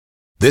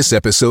This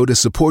episode is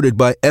supported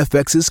by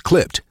FX's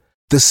Clipped,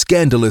 the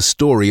scandalous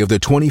story of the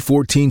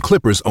 2014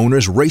 Clippers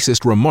owner's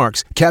racist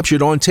remarks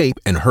captured on tape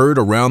and heard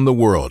around the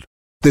world.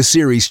 The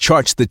series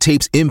charts the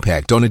tape's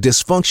impact on a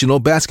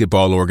dysfunctional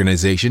basketball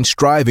organization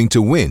striving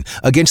to win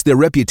against their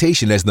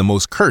reputation as the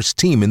most cursed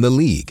team in the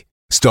league.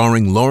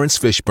 Starring Lawrence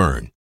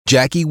Fishburne,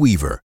 Jackie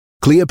Weaver,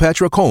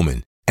 Cleopatra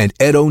Coleman, and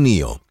Ed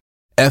O'Neill.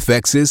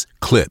 FX's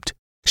Clipped,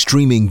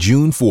 streaming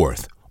June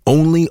 4th,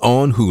 only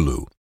on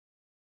Hulu.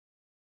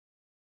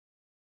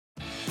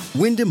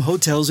 Wyndham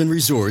Hotels and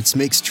Resorts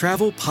makes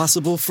travel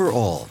possible for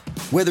all.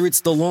 Whether it's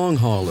the long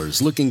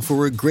haulers looking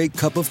for a great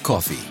cup of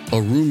coffee,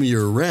 a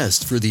roomier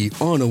rest for the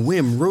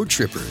on-a-whim road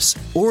trippers,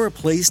 or a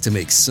place to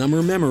make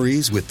summer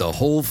memories with the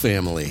whole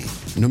family.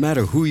 No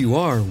matter who you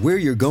are, where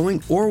you're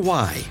going, or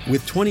why,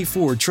 with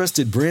 24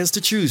 trusted brands to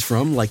choose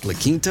from like La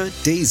Quinta,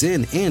 Days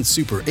Inn, and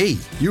Super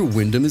 8, your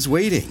Wyndham is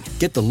waiting.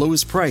 Get the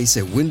lowest price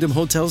at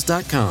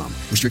WyndhamHotels.com.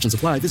 Restrictions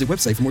apply. Visit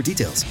website for more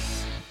details.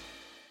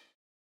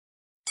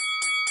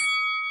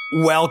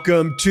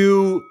 Welcome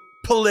to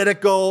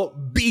Political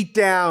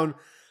Beatdown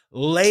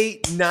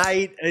Late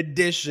Night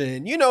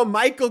Edition. You know,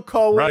 Michael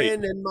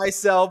Cohen and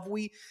myself,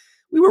 we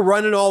were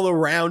running all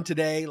around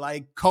today.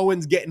 Like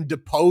Cohen's getting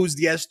deposed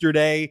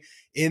yesterday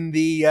in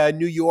the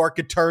New York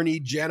Attorney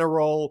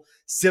General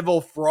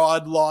civil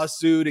fraud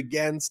lawsuit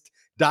against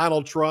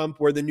Donald Trump,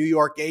 where the New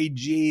York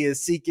AG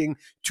is seeking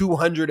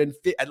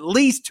at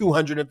least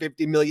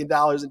 $250 million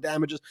in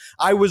damages.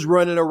 I was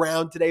running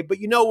around today, but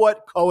you know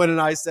what? Cohen and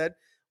I said,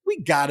 we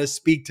got to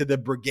speak to the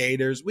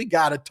brigaders. We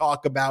got to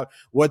talk about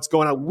what's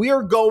going on.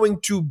 We're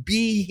going to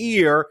be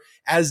here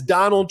as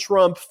Donald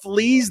Trump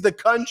flees the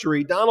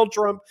country. Donald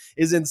Trump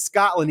is in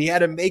Scotland. He had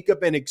to make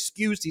up an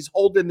excuse. He's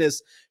holding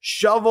this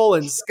shovel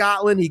in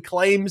Scotland. He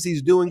claims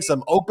he's doing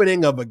some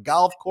opening of a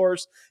golf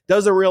course.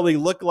 Doesn't really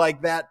look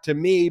like that to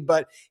me,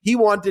 but he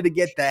wanted to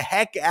get the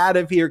heck out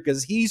of here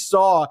because he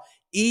saw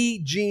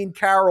Jean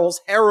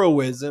Carroll's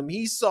heroism.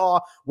 He saw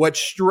what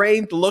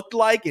strength looked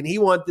like, and he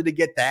wanted to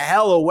get the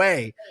hell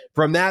away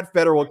from that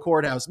federal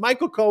courthouse.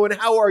 Michael Cohen,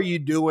 how are you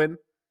doing?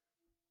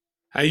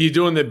 How you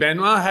doing there,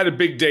 Ben? Well, I had a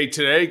big day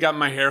today. Got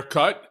my hair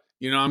cut.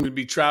 You know, I'm going to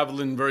be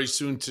traveling very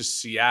soon to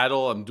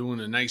Seattle. I'm doing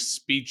a nice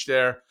speech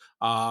there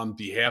on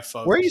behalf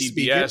of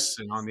PBS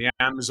and on the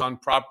Amazon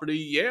property.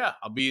 Yeah,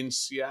 I'll be in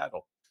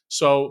Seattle.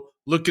 So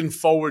looking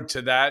forward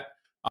to that.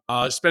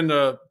 Spend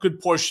a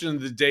good portion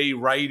of the day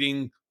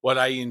writing what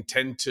I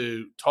intend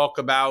to talk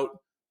about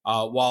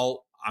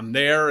while I'm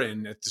there,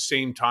 and at the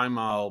same time,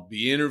 I'll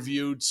be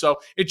interviewed.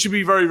 So it should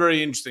be very,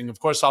 very interesting. Of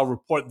course, I'll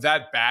report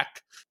that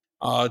back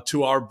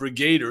to our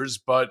brigaders.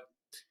 But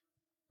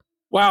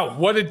wow,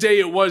 what a day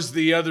it was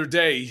the other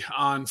day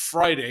on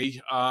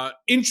Friday.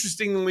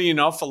 Interestingly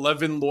enough,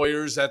 11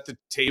 lawyers at the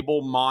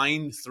table,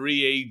 mine,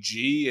 3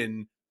 AG,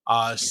 and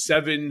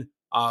 7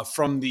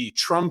 from the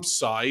Trump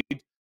side.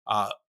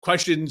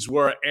 Questions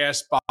were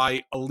asked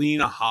by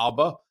Alina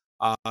Habba.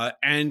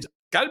 And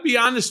got to be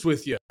honest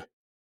with you,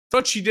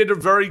 thought she did a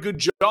very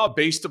good job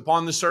based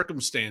upon the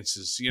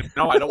circumstances. You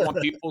know, I don't want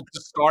people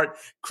to start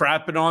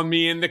crapping on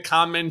me in the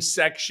comments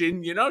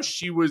section. You know,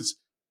 she was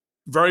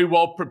very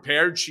well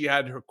prepared. She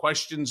had her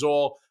questions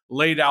all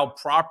laid out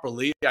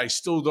properly. I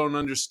still don't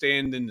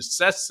understand the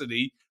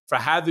necessity for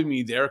having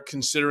me there,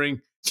 considering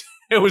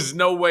there was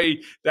no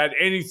way that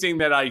anything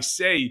that I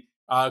say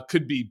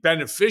could be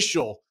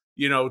beneficial,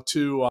 you know,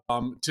 to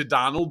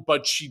Donald.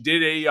 But she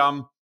did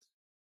a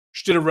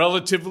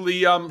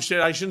relatively, I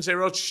shouldn't say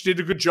relatively, she did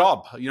a good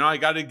job. You know, I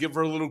got to give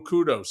her a little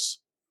kudos.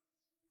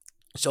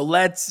 So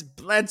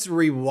let's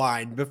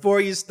rewind before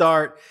you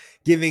start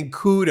giving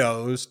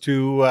kudos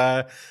to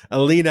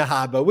Alina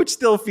Habba, which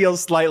still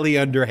feels slightly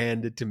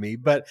underhanded to me.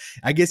 But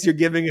I guess you're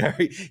giving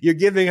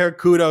her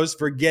kudos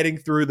for getting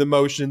through the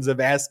motions of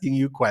asking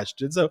you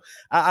questions. So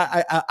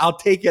I'll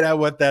take it at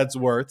what that's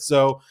worth.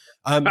 So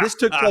this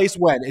took place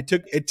when it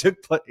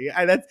took place.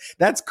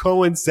 That's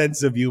Cohen's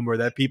sense of humor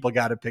that people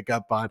got to pick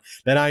up on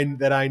that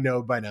I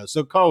know by now.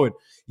 So Cohen,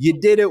 you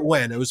did it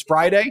when? It was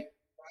Friday?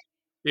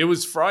 It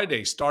was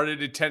Friday.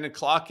 Started at 10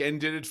 o'clock,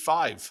 ended at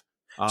 5.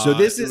 So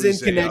this is in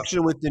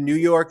connection with the New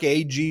York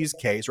AG's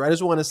case, right? I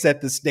just want to set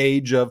the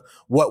stage of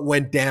what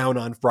went down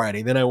on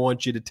Friday. Then I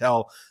want you to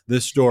tell the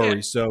story.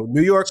 Yeah. So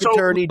New York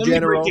Attorney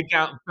General.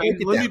 Let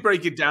me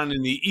break it down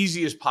in the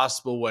easiest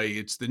possible way.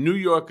 It's the New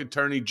York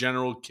Attorney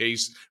General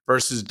case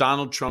versus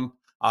Donald Trump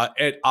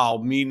et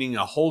al., meaning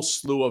a whole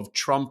slew of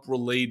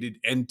Trump-related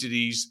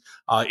entities,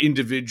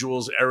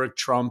 individuals, Eric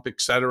Trump,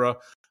 etc.,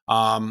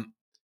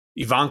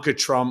 Ivanka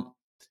Trump.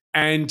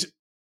 And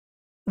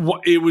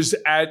it was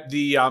at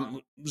the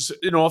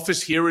an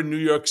office here in New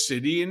York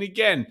City. And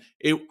again,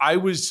 I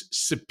was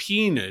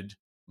subpoenaed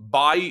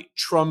by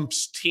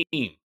Trump's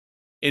team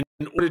in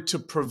order to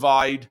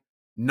provide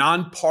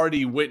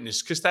non-party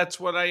witness, because that's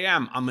what I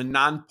am. I'm a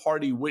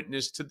non-party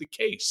witness to the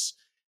case.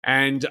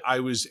 And I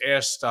was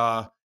asked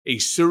a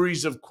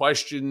series of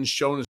questions,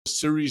 shown a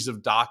series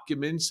of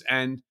documents.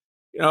 And,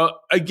 you know,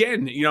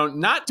 again, you know,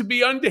 not to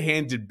be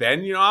underhanded,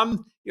 Ben,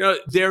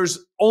 there's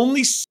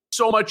only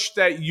so much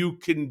that you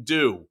can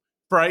do.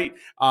 right?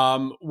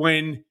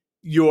 When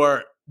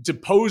you're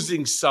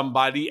deposing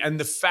somebody and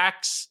the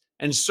facts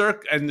and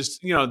this,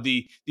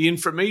 the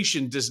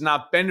information does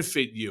not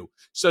benefit you.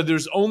 So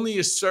there's only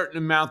a certain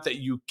amount that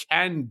you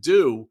can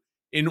do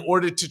in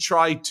order to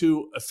try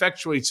to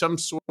effectuate some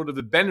sort of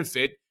a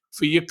benefit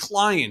for your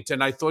client.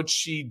 And I thought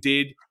she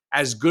did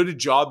as good a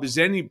job as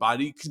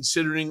anybody,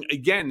 considering,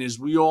 again, as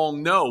we all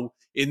know,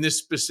 in this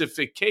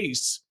specific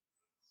case,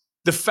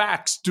 the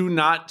facts do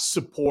not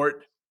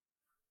support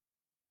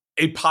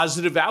a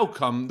positive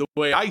outcome the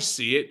way I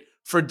see it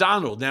for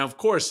Donald. Now, of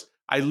course,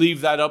 I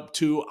leave that up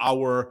to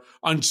our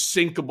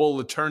unsinkable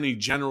Attorney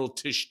General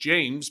Tish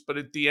James, but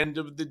at the end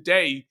of the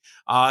day,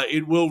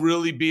 it will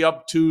really be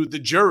up to the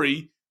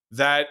jury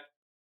that,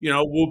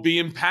 will be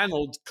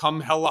impaneled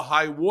come hella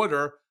high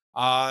water,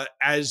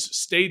 as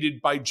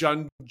stated by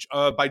Judge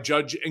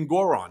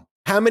Engoron.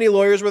 How many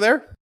lawyers were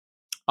there?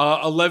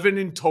 11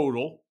 in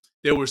total.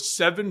 There were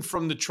 7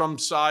 from the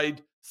Trump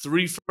side,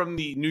 3 from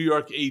the New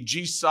York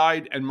AG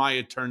side, and my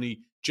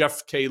attorney,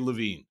 Jeff K.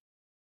 Levine.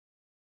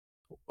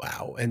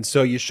 Wow. And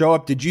so you show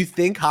up. Did you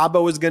think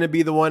Habba was going to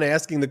be the one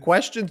asking the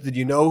questions? Did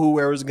you know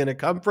where it was going to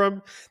come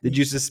from? Did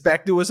you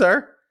suspect it was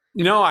her?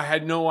 No, I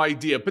had no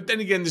idea. But then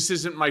again, this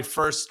isn't my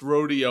first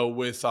rodeo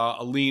with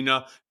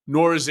Alina,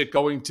 nor is it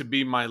going to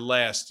be my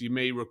last. You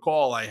may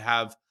recall I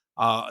have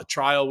a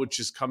trial which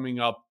is coming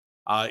up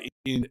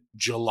in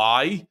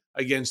July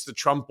against the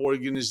Trump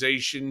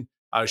organization.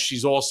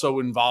 She's also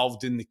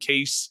involved in the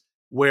case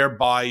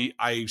whereby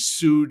I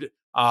sued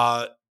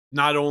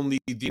not only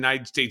the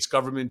United States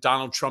government,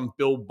 Donald Trump,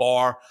 Bill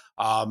Barr,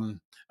 and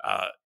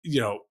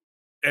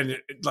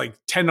like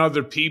 10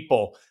 other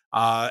people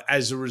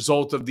as a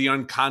result of the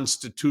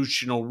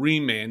unconstitutional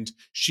remand.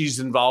 She's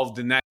involved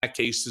in that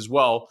case as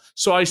well.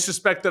 So I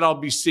suspect that I'll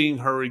be seeing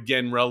her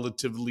again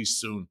relatively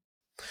soon.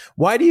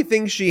 Why do you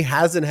think she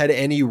hasn't had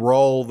any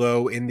role,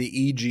 though, in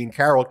the E. Jean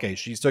Carroll case?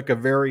 She took a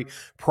very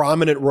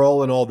prominent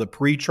role in all the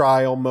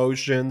pretrial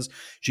motions.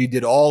 She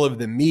did all of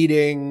the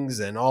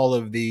meetings and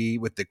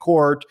with the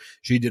court.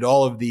 She did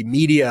all of the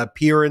media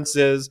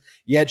appearances,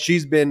 yet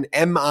she's been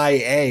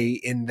MIA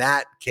in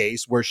that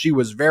case where she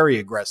was very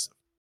aggressive.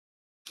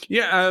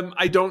 Yeah,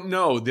 I don't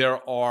know.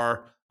 There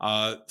are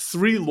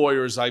 3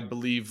 lawyers, I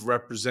believe,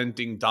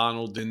 representing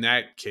Donald in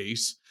that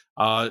case,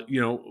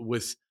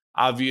 with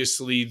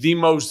obviously the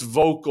most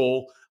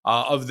vocal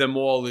of them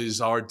all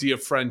is our dear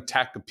friend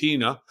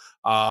Tacopina,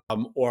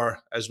 or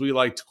as we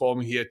like to call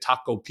him here,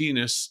 Taco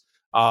Penis,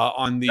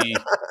 on the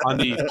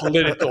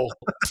political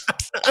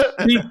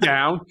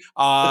beatdown.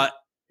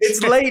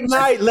 It's late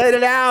night. Let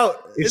it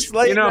out. It's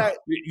late night.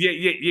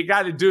 You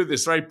got to do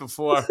this right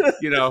before,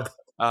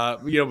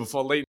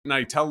 before late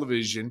night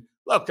television.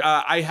 Look,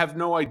 I have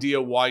no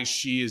idea why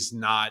she is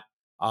not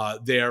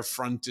there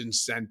front and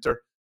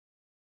center.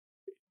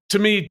 To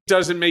me, it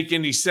doesn't make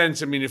any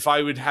sense. I mean, if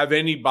I would have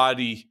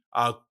anybody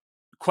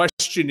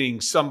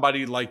questioning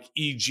somebody like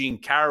E. Jean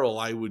Carroll,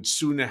 I would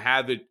sooner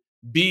have it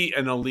be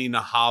an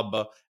Alina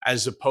Habba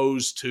as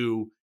opposed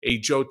to a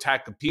Joe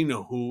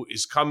Tacopina, who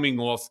is coming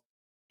off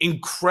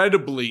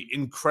incredibly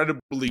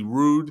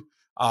rude,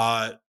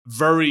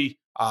 very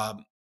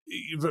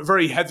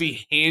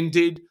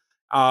heavy-handed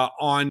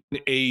on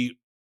a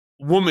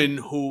woman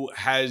who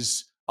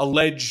has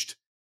alleged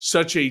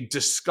such a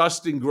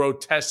disgusting,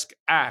 grotesque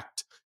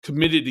act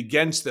committed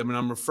against them. And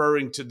I'm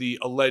referring to the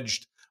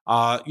alleged,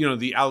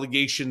 the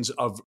allegations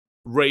of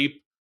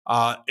rape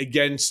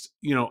against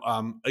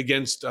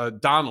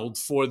Donald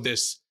for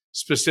this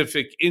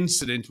specific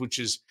incident, which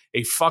is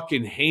a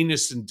fucking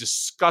heinous and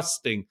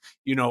disgusting,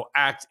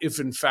 act, if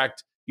in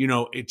fact,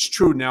 it's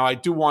true. Now, I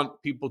do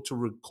want people to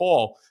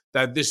recall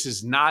that this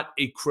is not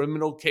a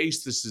criminal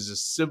case. This is a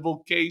civil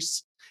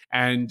case,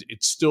 and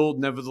it still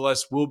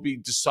nevertheless will be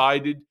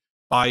decided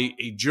by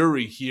a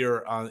jury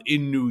here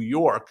in New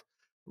York.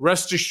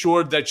 Rest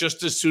assured that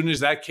just as soon as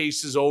that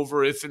case is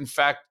over, if in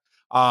fact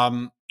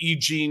E.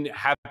 Jean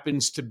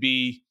happens to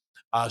be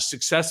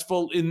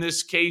successful in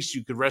this case,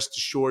 you could rest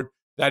assured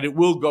that it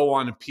will go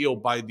on appeal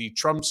by the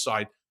Trump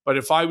side. But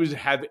if I was to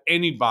have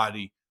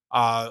anybody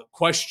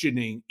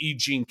questioning E.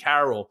 Jean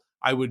Carroll,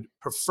 I would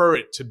prefer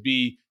it to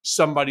be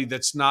somebody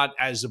that's not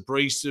as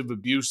abrasive,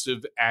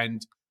 abusive,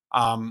 and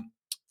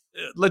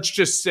let's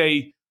just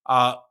say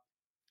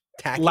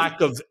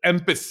lack of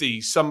empathy,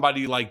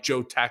 somebody like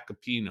Joe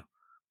Tacopina.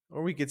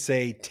 Or we could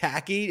say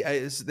tacky.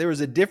 There was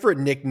a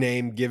different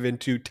nickname given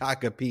to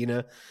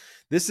Tacopina.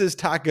 This is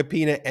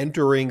Tacopina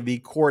entering the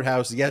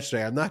courthouse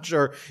yesterday. I'm not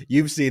sure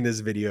you've seen this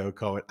video,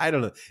 Cohen. I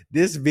don't know.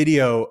 This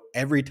video,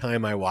 every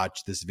time I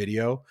watch this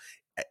video,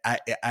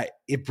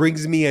 it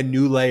brings me a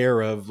new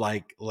layer of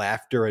like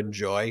laughter and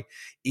joy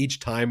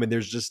each time. And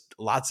there's just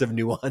lots of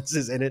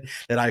nuances in it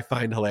that I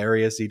find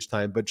hilarious each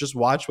time. But just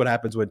watch what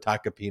happens when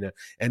Tacopina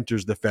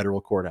enters the federal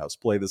courthouse.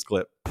 Play this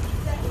clip.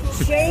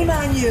 Shame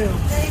on you.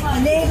 Shame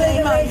on you.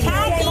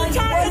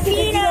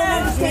 Tacopina.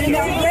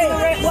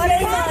 What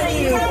is on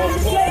you?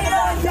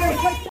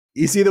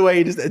 You see the way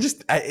he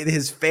just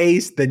his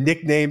face, the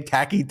nickname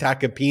Taki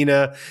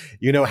Takapina,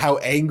 how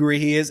angry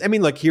he is. I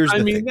mean, look, here's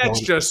the thing.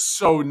 That's just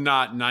so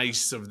not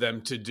nice of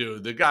them to do.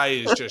 The guy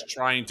is just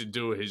trying to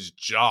do his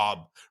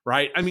job,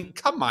 right? I mean,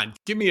 come on,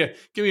 give me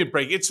a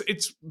break.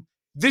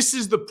 This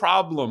is the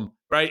problem,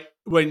 right?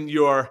 When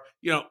you're,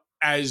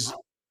 as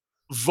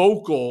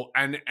vocal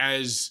and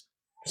as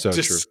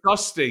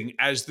disgusting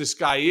as this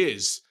guy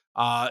is,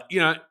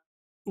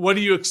 what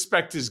do you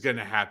expect is going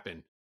to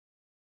happen?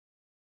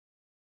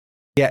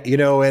 Yeah,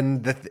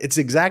 and it's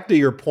exactly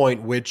your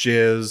point, which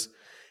is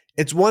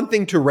it's one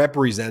thing to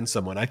represent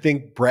someone. I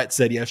think Brett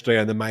said yesterday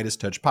on the Midas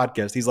Touch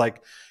podcast, he's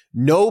like,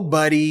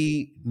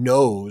 nobody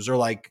knows or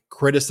like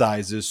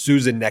criticizes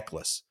Susan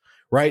Necklace,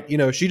 right?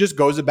 She just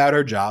goes about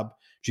her job.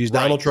 She's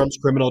Donald Trump's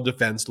criminal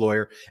defense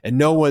lawyer, and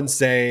no one's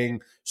saying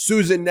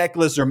Susan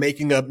Necklace or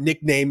making up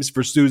nicknames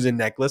for Susan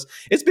Necklace.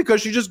 It's because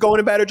she's just going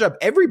about her job.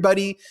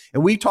 Everybody,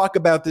 and we talk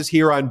about this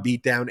here on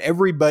Beatdown,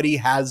 everybody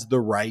has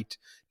the right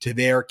to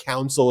their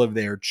counsel of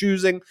their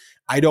choosing.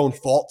 I don't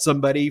fault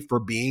somebody for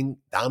being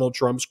Donald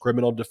Trump's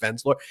criminal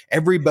defense lawyer.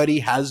 Everybody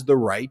has the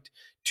right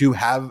to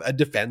have a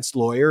defense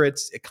lawyer.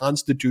 It's a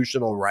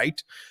constitutional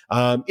right.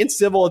 In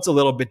civil, it's a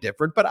little bit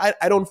different, but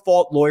I don't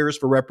fault lawyers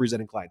for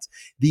representing clients.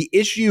 The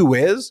issue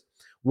is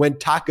when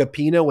Taki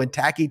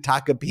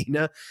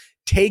Takapina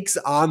takes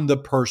on the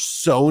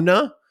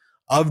persona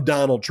of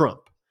Donald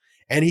Trump.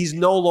 And he's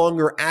no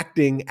longer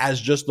acting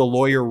as just a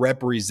lawyer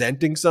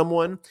representing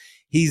someone.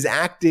 He's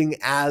acting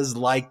as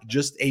like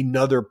just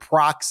another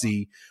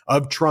proxy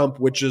of Trump,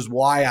 which is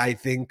why I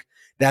think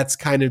that's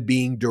kind of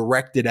being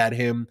directed at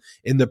him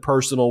in the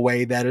personal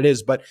way that it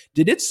is. But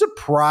did it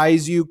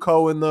surprise you,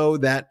 Cohen, though,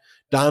 that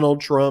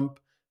Donald Trump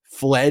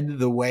fled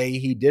the way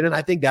he did? And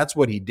I think that's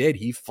what he did.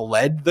 He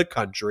fled the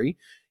country.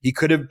 He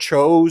could have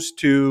chose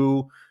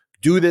to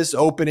do this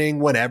opening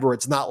whenever.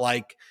 It's not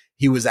like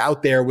he was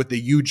out there with a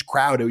huge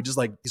crowd. It was just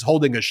like he's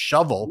holding a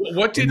shovel.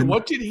 What did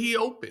he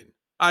open?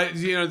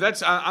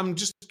 I'm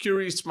just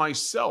curious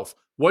myself.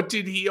 What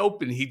did he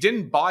open? He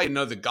didn't buy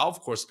another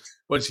golf course.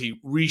 Was he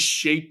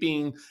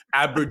reshaping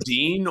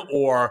Aberdeen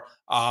or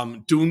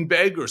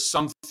Doonbeg or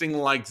something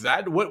like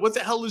that? What the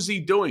hell is he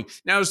doing?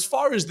 Now, as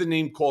far as the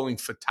name calling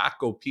for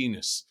Taco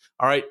Penis,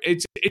 all right,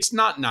 it's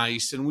not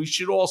nice, and we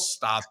should all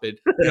stop it.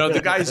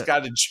 The guy's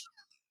got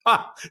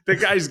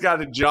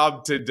a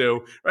job to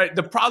do, right?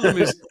 The problem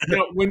is,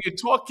 when you're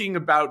talking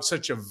about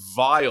such a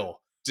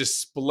vile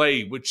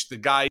display, which the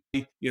guy,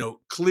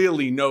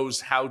 clearly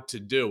knows how to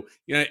do.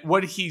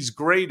 What he's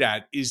great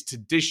at is to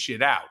dish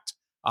it out,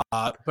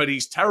 but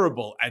he's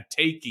terrible at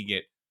taking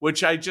it,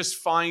 which I just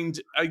find,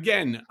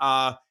 again,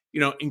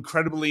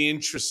 incredibly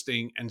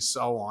interesting and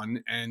so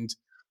on. And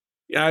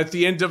at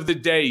the end of the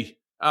day,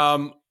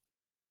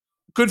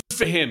 good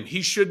for him.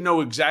 He should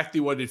know exactly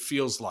what it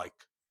feels like.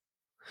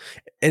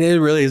 And it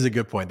really is a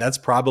good point. That's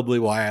probably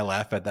why I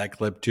laugh at that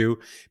clip too,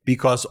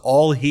 because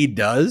all he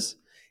does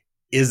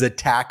is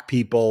attack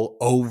people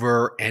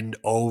over and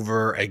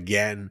over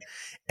again.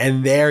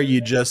 And there you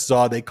just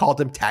saw, they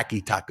called him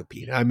Taki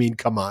Takapina. I mean,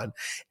 come on.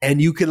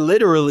 And you can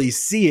literally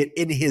see it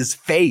in his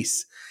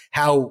face,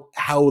 how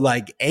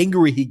like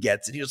angry he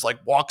gets. And he just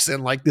like walks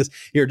in like this.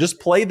 Here, just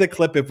play the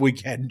clip if we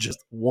can, just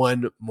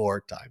one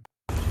more time.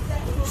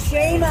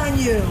 Shame on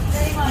you.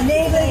 Shame on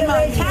you.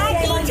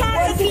 Taki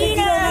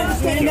Takapina.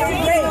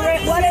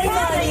 What is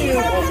on you?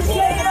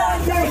 Shame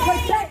on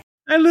you.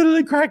 I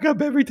literally crack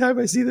up every time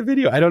I see the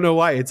video. I don't know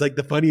why. It's like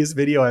the funniest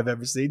video I've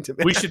ever seen to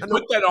me. We should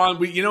put that on.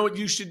 You know what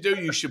you should do?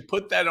 You should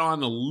put that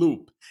on a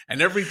loop.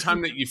 And every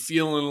time that you're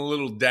feeling a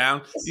little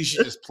down, you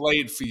should just play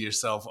it for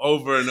yourself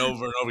over and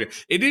over and over again.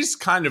 It is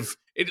kind of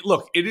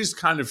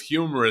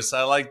humorous.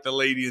 I like the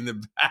lady in the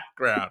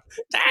background.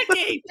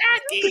 Taki.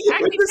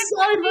 With the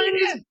sign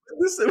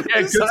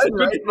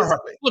right in.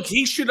 Look,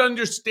 he should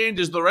understand,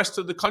 as the rest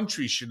of the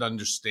country should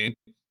understand,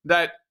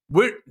 that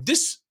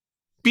this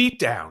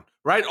beatdown,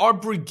 right? Our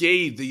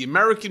brigade, the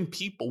American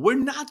people, we're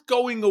not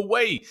going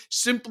away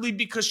simply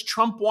because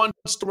Trump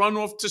wants to run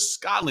off to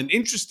Scotland.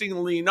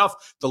 Interestingly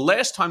enough, the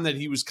last time that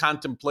he was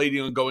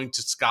contemplating on going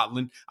to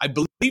Scotland, I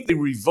believe they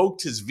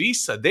revoked his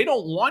visa. They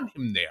don't want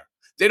him there.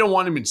 They don't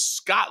want him in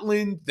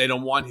Scotland. They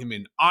don't want him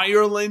in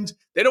Ireland.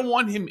 They don't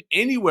want him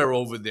anywhere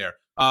over there,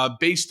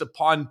 based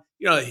upon,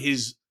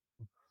 his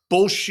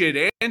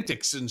bullshit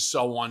antics and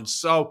so on.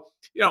 So,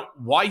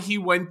 why he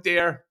went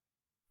there,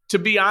 to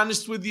be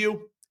honest with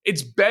you,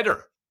 it's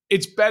better.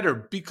 It's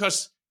better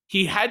because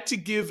he had to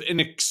give an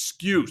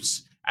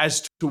excuse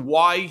as to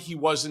why he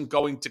wasn't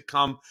going to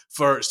come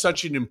for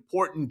such an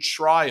important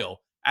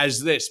trial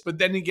as this. But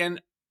then again,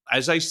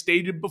 as I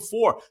stated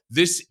before,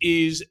 this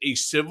is a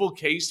civil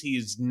case. He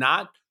is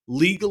not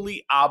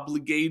legally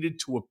obligated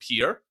to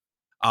appear.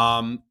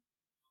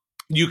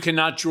 You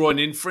cannot draw an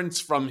inference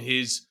from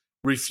his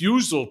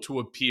refusal to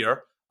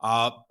appear.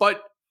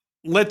 But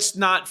let's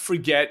not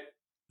forget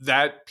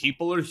that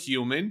people are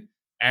human.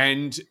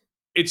 And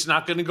it's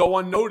not going to go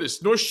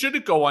unnoticed, nor should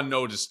it go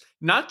unnoticed.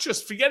 Not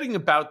just forgetting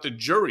about the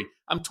jury.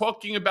 I'm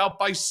talking about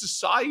by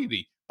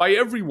society, by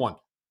everyone.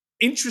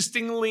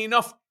 Interestingly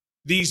enough,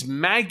 these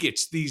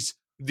maggots, these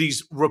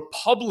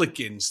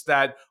Republicans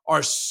that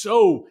are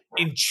so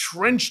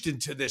entrenched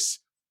into this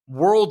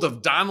world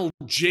of Donald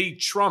J.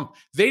 Trump,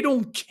 they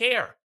don't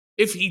care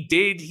if he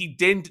did, he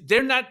didn't.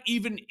 They're not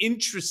even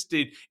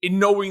interested in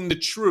knowing the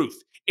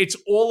truth. It's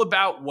all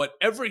about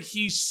whatever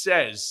he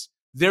says,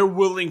 they're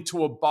willing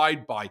to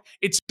abide by.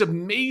 It's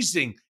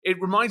amazing. It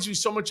reminds me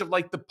so much of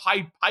like the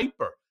Pied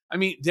Piper. I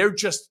mean, they're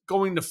just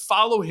going to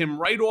follow him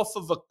right off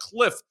of a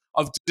cliff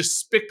of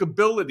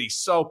despicability.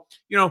 So,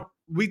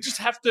 we just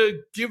have to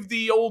give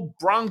the old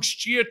Bronx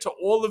cheer to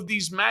all of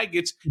these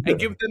maggots and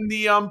give them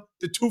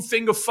the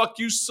two-finger fuck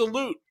you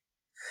salute.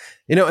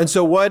 And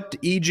so what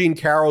E. Jean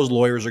Carroll's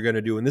lawyers are going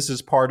to do, and this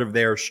is part of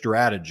their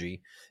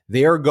strategy,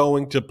 they're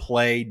going to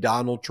play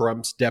Donald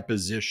Trump's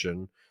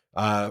deposition,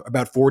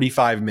 about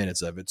 45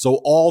 minutes of it.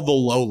 So all the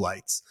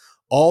lowlights,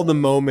 all the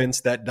moments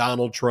that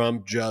Donald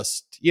Trump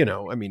just,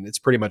 it's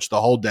pretty much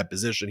the whole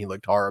deposition. He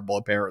looked horrible,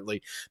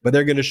 apparently, but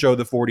they're going to show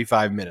the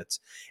 45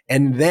 minutes.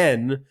 And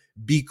then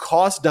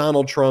because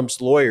Donald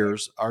Trump's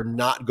lawyers are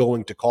not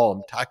going to call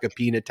him, Taki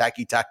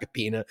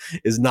Takapina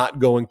is not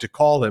going to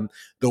call him,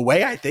 the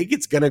way I think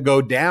it's going to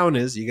go down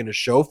is you're going to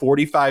show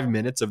 45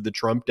 minutes of the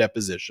Trump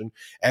deposition.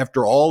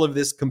 After all of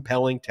this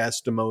compelling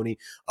testimony,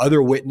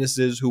 other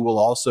witnesses who will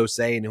also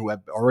say and who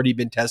have already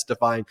been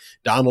testifying,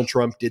 Donald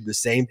Trump did the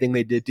same thing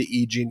they did to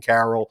E. Jean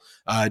Carroll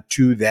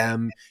to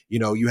them.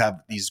 You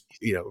have these,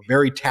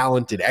 very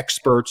talented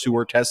experts who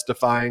are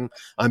testifying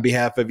on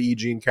behalf of E.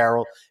 Jean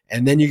Carroll.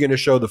 And then you're going to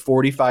show the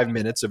 45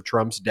 minutes of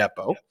Trump's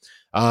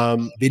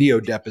video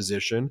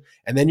deposition,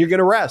 and then you're going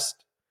to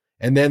rest.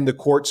 And then the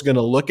court's going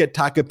to look at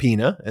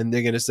Takapina, and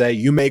they're going to say,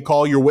 you may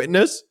call your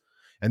witness.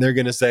 And they're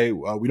going to say,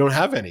 well, we don't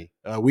have any.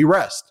 We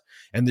rest.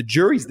 And the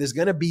jury's, there's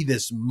going to be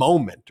this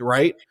moment,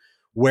 right,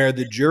 where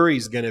the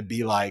jury's going to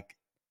be like,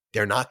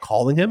 they're not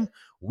calling him.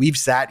 We've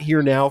sat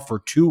here now for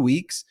 2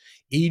 weeks.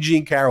 E.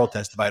 Jean Carroll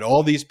testified,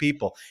 all these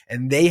people,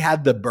 and they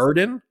had the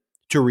burden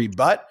to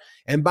rebut.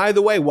 And by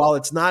the way, while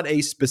it's not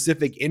a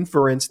specific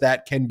inference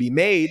that can be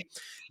made,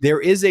 there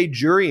is a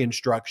jury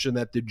instruction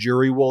that the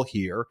jury will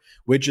hear,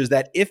 which is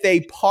that if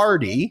a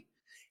party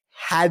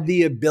had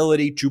the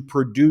ability to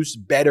produce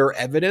better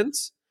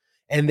evidence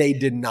and they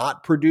did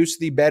not produce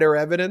the better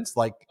evidence,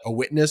 like a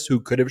witness who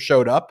could have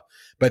showed up,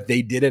 but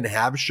they didn't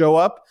have show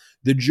up,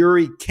 the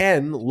jury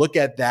can look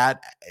at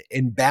that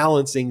in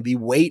balancing the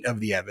weight of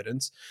the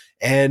evidence.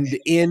 And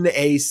in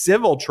a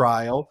civil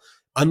trial,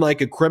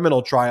 unlike a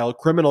criminal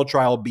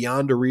trial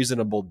beyond a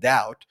reasonable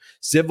doubt,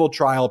 civil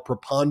trial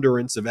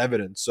preponderance of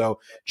evidence. So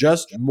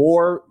just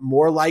more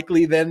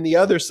likely than the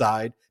other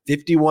side,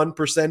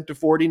 51% to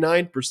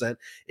 49%.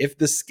 If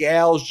the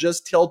scales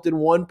just tilt in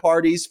one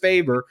party's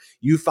favor,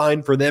 you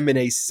find for them in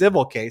a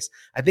civil case.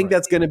 I think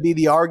that's going to be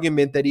the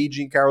argument that E.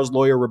 Jean Carroll's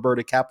lawyer,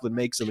 Roberta Kaplan,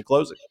 makes in the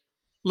closing.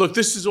 Look,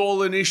 this is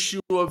all an issue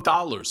of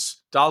dollars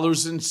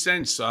and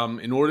cents,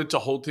 in order to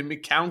hold him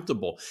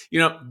accountable.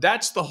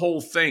 That's the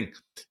whole thing.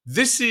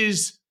 This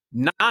is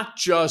not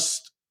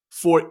just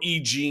for E.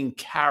 Jean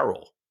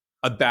Carroll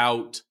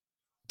about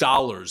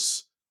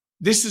dollars.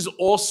 This is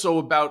also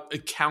about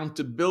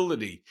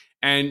accountability.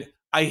 And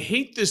I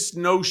hate this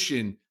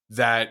notion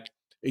that,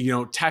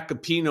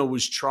 Takapina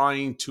was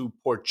trying to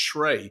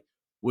portray,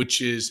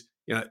 which is,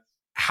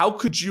 how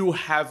could you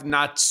have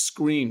not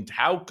screamed?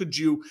 How could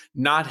you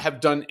not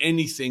have done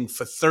anything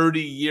for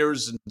 30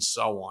 years and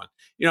so on?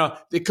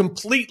 It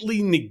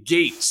completely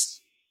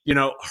negates,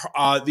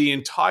 the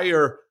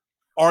entire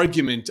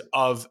argument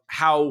of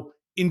how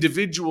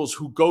individuals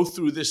who go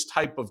through this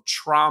type of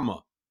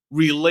trauma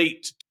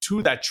relate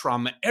to that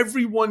trauma.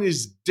 Everyone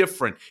is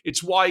different.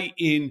 It's why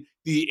in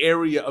the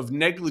area of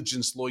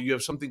negligence law, you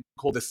have something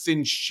called the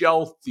thin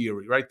shell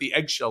theory, right? The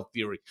eggshell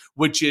theory,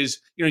 which is,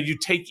 you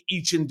take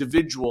each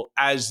individual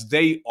as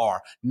they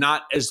are,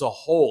 not as a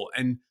whole.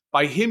 And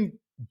by him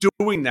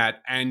doing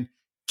that and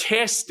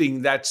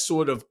casting that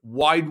sort of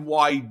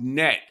wide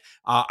net,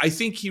 I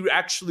think he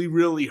actually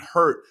really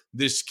hurt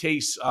this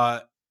case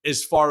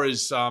as far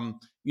as,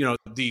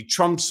 the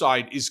Trump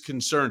side is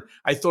concerned.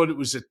 I thought it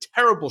was a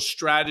terrible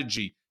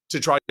strategy to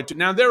try to.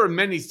 Now, there are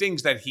many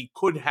things that he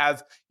could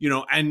have,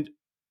 and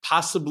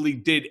possibly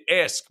did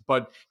ask,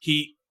 but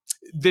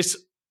this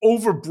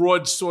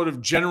overbroad sort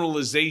of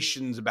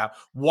generalizations about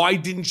why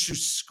didn't you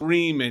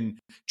scream and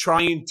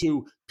trying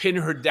to pin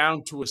her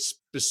down to a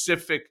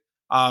specific,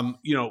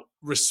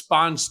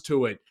 response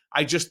to it,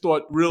 I just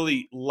thought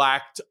really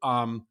lacked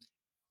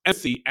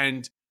empathy.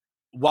 And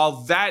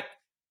while that,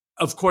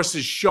 of course,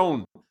 is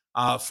shown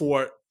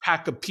for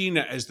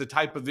Takapina as the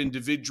type of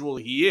individual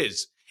he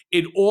is,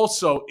 it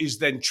also is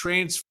then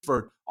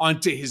transferred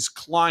onto his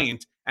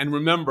client. And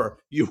remember,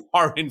 you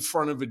are in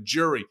front of a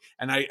jury.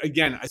 And I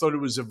thought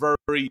it was a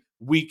very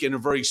weak and a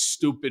very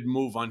stupid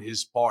move on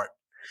his part.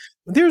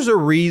 There's a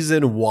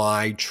reason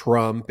why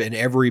Trump and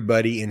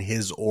everybody in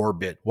his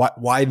orbit,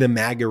 why the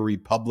MAGA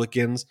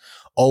Republicans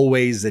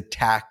always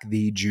attack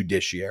the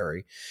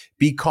judiciary,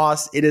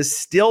 because it is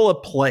still a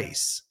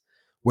place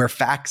where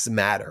facts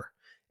matter.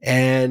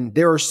 And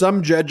there are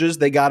some judges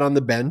they got on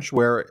the bench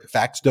where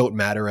facts don't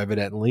matter,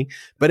 evidently,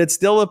 but it's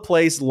still a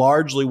place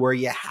largely where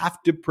you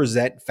have to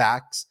present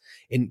facts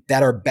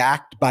that are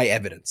backed by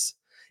evidence.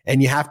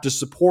 And you have to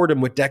support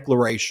them with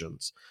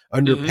declarations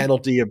under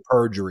penalty of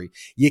perjury.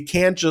 You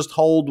can't just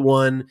hold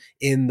one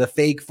in the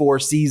fake Four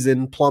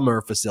Seasons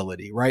plumber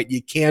facility, right?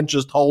 You can't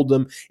just hold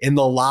them in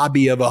the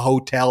lobby of a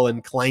hotel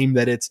and claim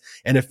that it's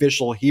an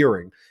official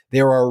hearing.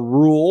 There are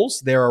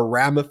rules, there are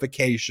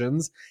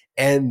ramifications,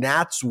 and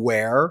that's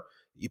where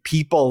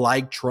people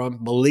like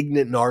Trump,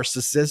 malignant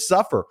narcissists,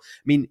 suffer.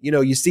 I mean,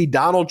 you see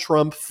Donald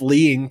Trump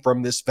fleeing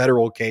from this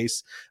federal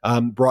case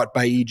brought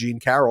by E.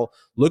 Jean Carroll.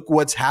 Look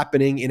what's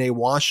happening in a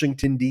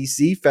Washington,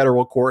 D.C.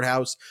 federal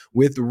courthouse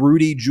with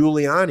Rudy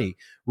Giuliani.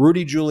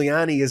 Rudy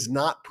Giuliani is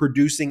not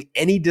producing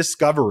any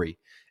discovery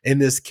in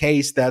this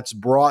case that's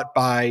brought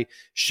by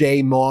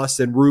Shay Moss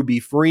and Ruby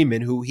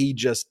Freeman, who he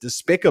just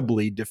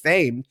despicably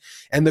defamed.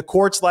 And the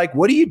court's like,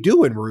 what are you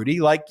doing, Rudy?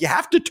 Like, you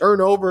have to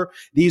turn over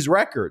these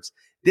records.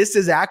 This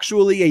is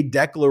actually a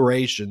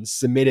declaration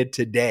submitted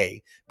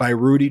today by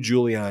Rudy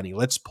Giuliani.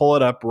 Let's pull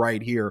it up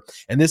right here.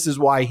 And this is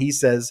why he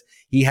says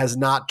he has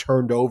not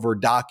turned over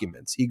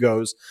documents. He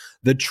goes,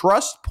 the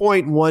Trust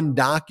Point One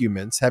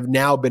documents have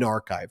now been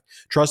archived.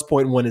 Trust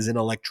Point One is an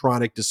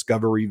electronic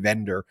discovery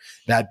vendor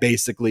that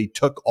basically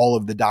took all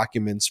of the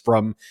documents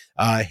from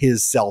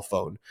his cell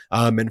phone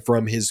and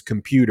from his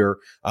computer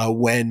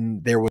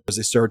when there was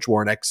a search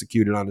warrant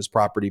executed on his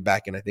property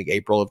back in, I think,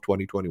 April of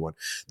 2021.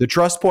 The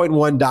Trust Point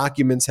One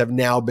documents have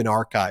now been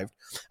archived.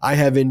 I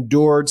have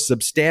endured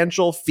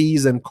substantial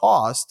fees and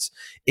costs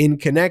in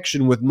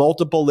connection with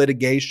multiple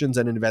litigations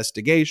and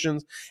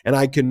investigations, and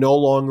I can no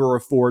longer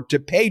afford to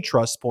pay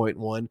Trust Point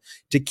One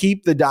to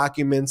keep the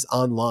documents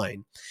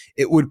online.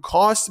 It would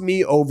cost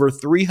me over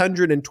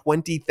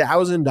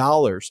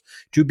 $320,000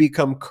 to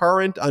become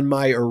current on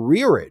my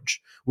arrearage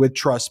with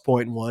Trust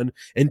Point One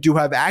and to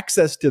have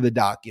access to the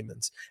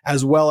documents,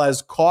 as well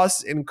as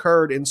costs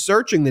incurred in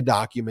searching the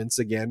documents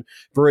again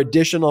for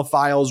additional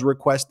files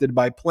requested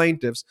by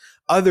plaintiffs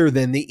other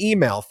than the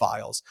email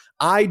files.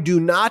 I do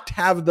not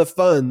have the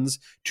funds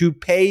to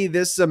pay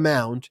this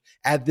amount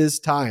at this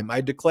time. I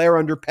declare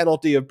under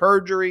penalty of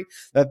perjury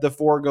that the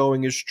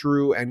foregoing is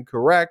true and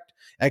correct.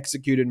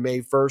 Executed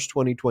May 1st,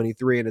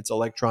 2023, and it's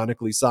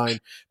electronically signed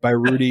by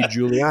Rudy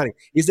Giuliani.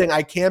 He's saying,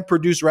 I can't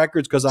produce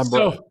records because I'm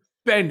broke.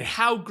 Ben,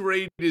 how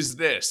great is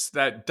this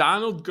that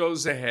Donald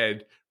goes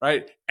ahead,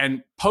 right,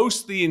 and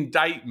post the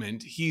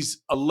indictment? He's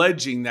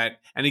alleging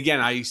that, and again,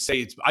 I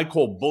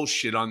call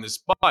bullshit on this,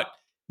 but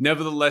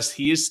nevertheless,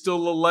 he is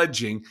still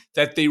alleging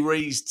that they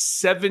raised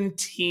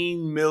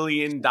 $17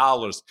 million.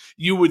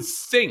 You would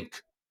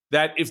think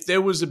that if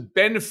there was a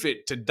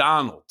benefit to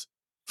Donald,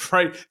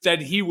 right,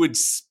 that he would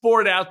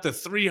sport out the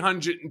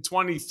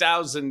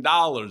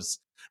 $320,000,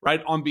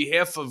 right, on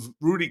behalf of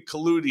Rudy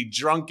Colludi,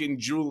 drunken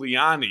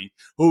Giuliani,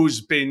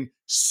 who's been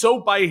so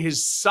by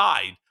his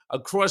side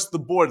across the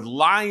board,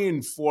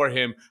 lying for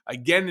him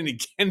again and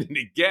again and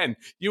again.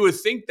 You would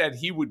think that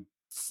he would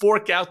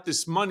fork out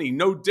this money,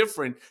 no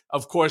different,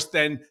 of course,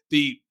 than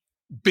the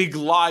big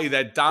lie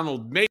that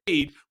Donald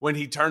made when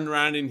he turned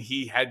around and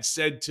he had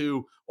said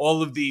to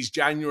all of these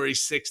January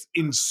 6th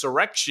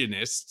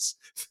insurrectionists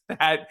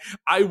that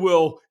I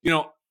will,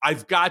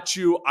 I've got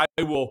you. I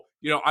will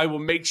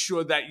make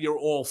sure that you're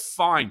all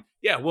fine.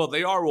 Yeah, well,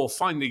 they are all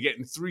fine. They're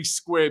getting 3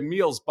 square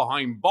meals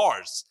behind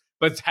bars,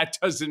 but that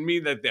doesn't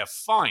mean that they're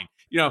fine.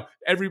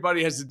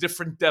 Everybody has a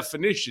different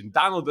definition.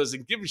 Donald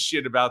doesn't give a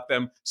shit about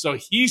them, so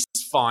he's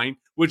fine,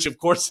 which of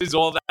course is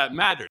all that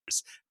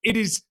matters. It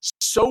is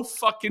so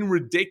fucking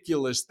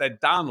ridiculous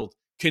that Donald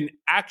can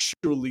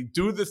actually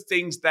do the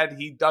things that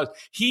he does.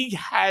 He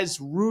has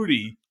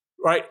Rudy,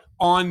 right,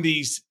 on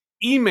these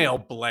email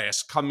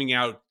blasts coming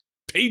out.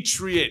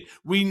 Patriot,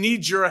 we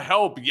need your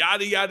help,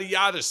 yada, yada,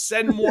 yada,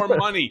 send more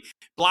money,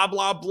 blah,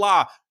 blah,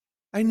 blah.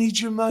 I need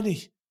your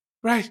money,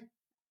 right?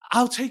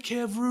 I'll take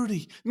care of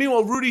Rudy.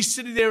 Meanwhile, Rudy's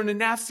sitting there in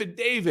an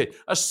affidavit,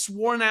 a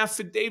sworn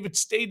affidavit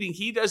stating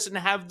he doesn't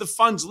have the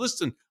funds.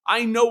 Listen,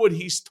 I know what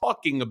he's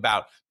talking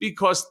about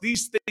because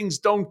these things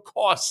don't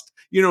cost,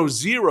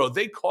 zero.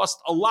 They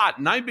cost a lot.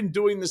 And I've been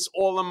doing this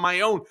all on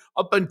my own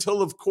up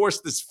until, of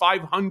course, this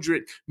 $500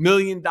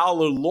 million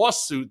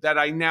lawsuit that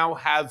I now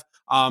have,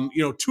 2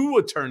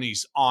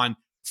 attorneys on.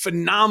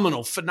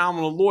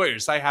 Phenomenal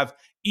lawyers. I have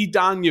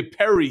Idanya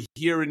Perry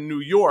here in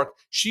New York.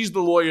 She's the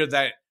lawyer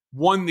that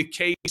won the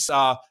case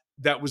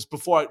that was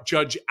before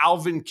Judge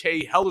Alvin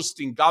K.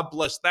 Hellerstein, God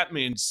bless that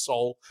man's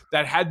soul,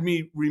 that had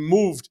me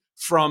removed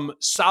from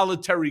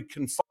solitary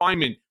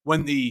confinement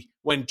when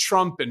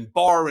Trump and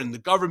Barr and the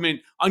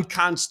government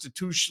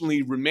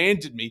unconstitutionally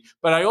remanded me.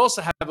 But I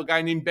also have a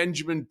guy named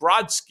Benjamin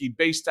Brodsky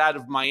based out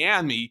of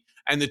Miami,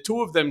 and the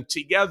two of them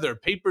together,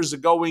 papers are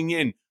going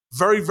in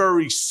very,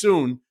 very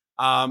soon.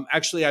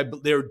 Actually,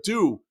 they're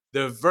due.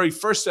 The very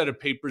first set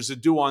of papers are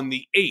due on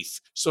the 8th.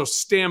 So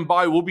stand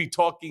by. We'll be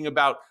talking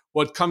about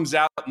what comes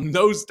out in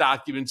those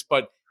documents.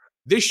 But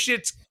this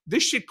shit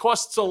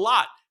costs a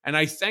lot. And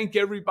I thank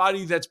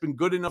everybody that's been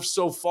good enough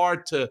so far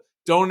to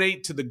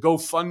donate to the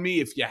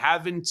GoFundMe. If you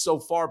haven't so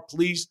far,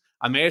 please,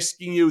 I'm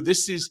asking you.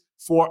 This is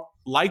for,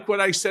 like what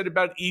I said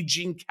about E.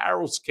 Jean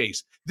Carroll's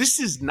case. This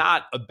is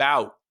not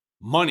about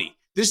money.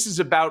 This is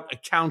about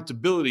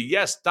accountability.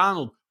 Yes,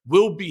 Donald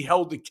will be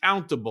held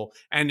accountable.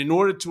 And in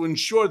order to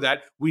ensure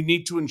that, we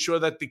need to ensure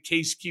that the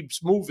case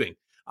keeps moving.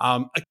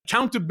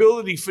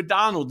 Accountability for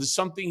Donald is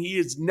something he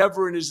has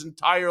never in his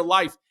entire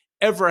life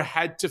ever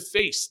had to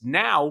face.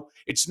 Now,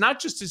 it's not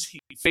just as he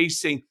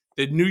facing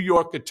the New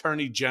York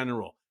Attorney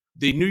General,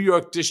 the New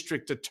York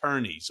District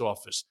Attorney's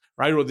Office,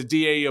 right, or the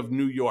DA of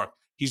New York.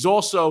 He's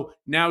also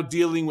now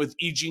dealing with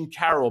E. Jean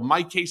Carroll.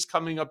 My case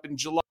coming up in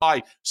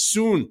July.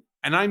 Soon,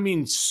 and I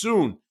mean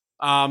soon,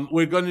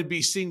 we're going to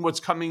be seeing what's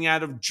coming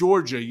out of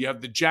Georgia. You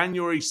have the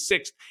January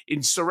 6th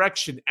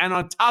insurrection. And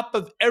on top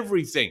of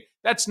everything,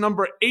 that's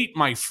number 8,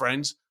 my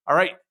friends. All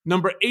right.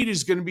 Number 8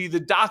 is going to be the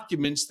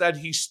documents that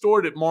he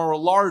stored at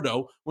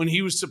Mar-a-Lago when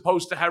he was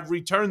supposed to have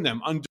returned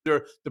them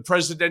under the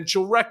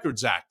Presidential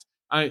Records Act.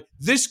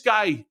 This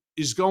guy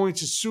is going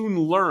to soon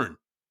learn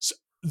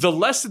the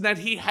lesson that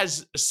he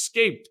has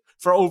escaped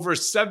for over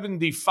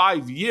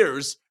 75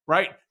 years,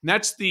 right? And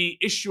that's the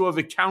issue of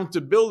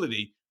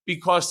accountability,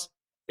 because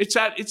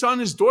it's on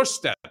his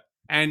doorstep,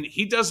 and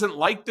he doesn't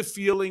like the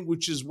feeling,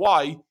 which is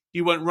why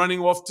he went running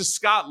off to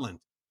Scotland,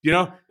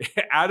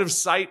 out of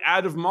sight,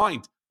 out of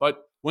mind.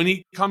 But when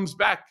he comes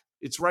back,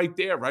 it's right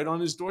there, right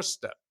on his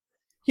doorstep.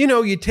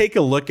 You take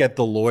a look at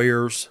the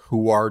lawyers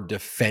who are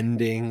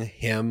defending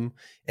him,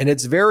 and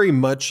it's very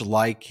much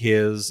like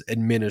his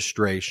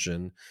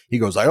administration. He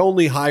goes, I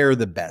only hire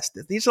the best.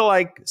 These are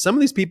like, some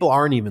of these people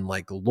aren't even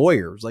like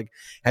lawyers. Like,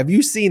 have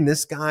you seen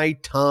this guy,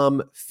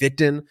 Tom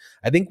Fitton?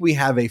 I think we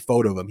have a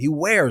photo of him. He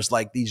wears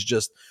like these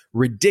just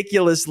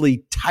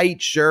ridiculously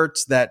tight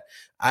shirts that,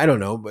 I don't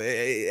know.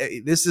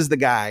 This is the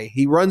guy.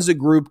 He runs a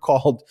group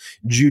called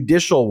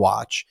Judicial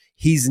Watch.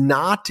 He's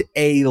not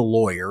a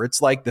lawyer.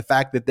 It's like the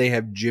fact that they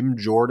have Jim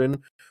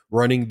Jordan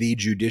running the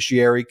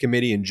Judiciary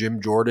Committee, and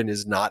Jim Jordan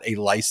is not a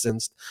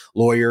licensed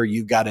lawyer.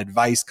 You've got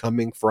advice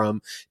coming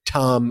from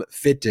Tom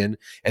Fitton.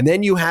 And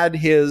then you had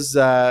his,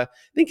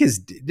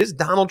 this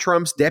Donald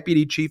Trump's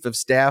deputy chief of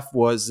staff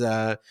was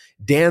Dan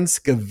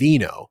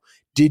Scavino.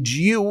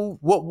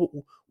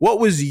 What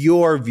was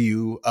your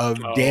view of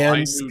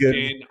Dan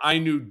Scavino? I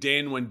knew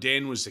Dan when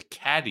Dan was a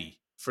caddy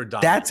for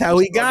Donald. That's how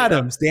he got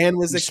him. Dan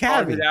was a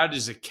caddy. He started out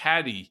as a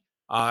caddy,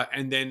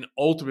 and then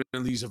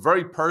ultimately he's a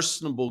very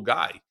personable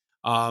guy.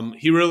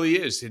 He really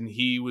is, and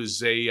he was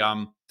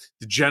the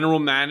general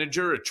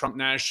manager at Trump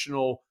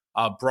National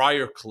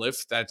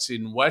Briarcliff, that's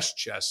in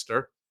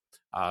Westchester.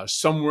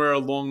 Somewhere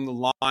along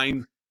the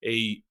line,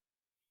 a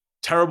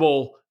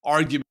terrible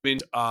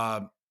argument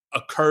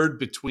occurred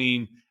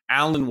between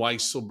Alan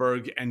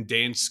Weisselberg and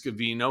Dan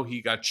Scavino. He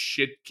got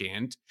shit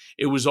canned.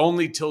 It was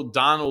only till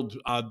Donald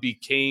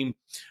became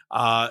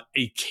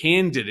a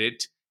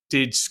candidate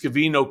did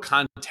Scavino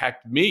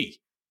contact me,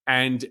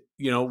 and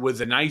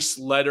with a nice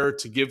letter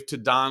to give to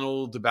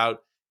Donald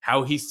about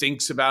how he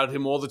thinks about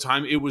him all the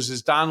time. It was,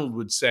 as Donald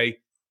would say,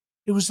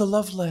 it was a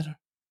love letter.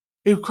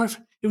 It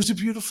was a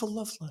beautiful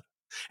love letter.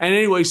 And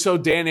anyway, so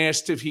Dan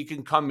asked if he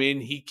can come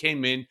in. He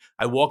came in.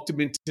 I walked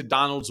him into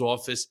Donald's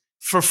office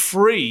for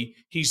free.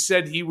 He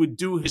said he would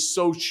do his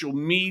social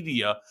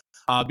media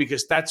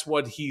because that's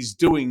what he's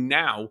doing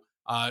now,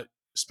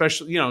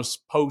 especially,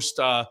 post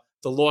the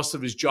loss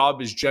of his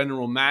job as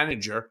general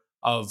manager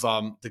of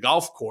the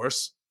golf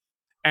course.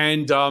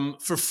 And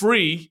for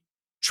free,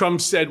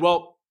 Trump said,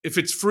 well, if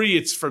it's free,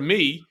 it's for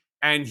me.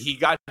 And he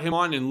got him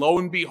on, and lo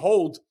and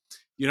behold,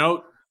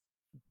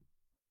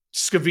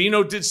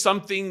 Scavino did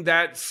something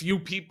that few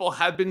people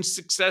have been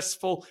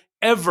successful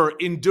ever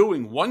in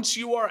doing. Once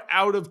you are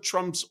out of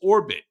Trump's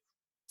orbit,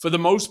 for the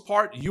most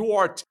part, you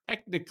are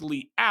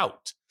technically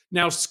out.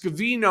 Now,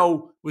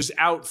 Scavino was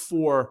out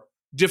for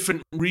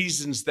different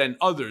reasons than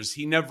others.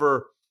 He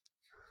never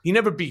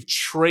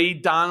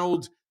betrayed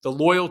Donald. The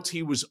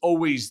loyalty was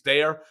always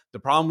there. The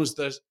problem was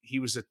that he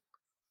was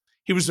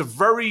a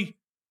very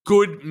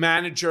good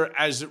manager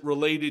as it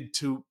related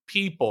to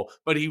people,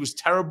 but he was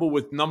terrible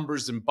with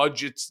numbers and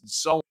budgets and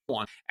so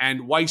on.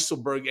 And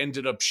Weisselberg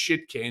ended up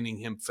shit canning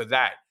him for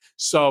that.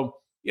 So,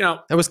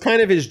 that was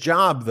kind of his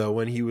job, though,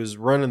 when he was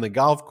running the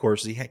golf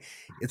course.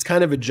 It's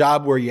kind of a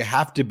job where you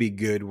have to be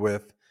good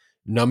with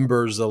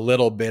numbers a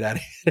little bit at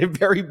a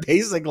very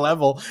basic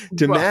level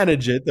to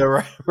manage it.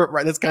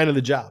 Right, that's kind of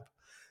the job.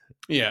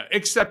 Yeah,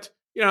 except,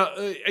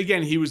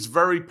 again, he was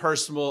very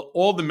personal.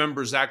 All the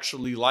members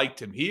actually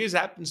liked him. He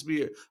happens to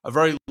be a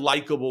very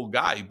likable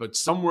guy, but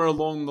somewhere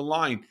along the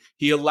line,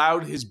 he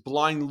allowed his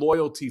blind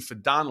loyalty for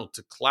Donald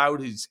to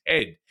cloud his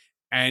head,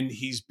 and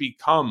he's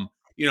become,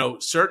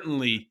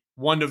 certainly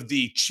one of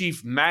the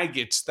chief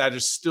maggots that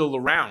is still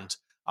around.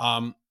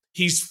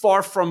 He's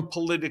far from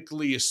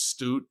politically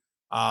astute.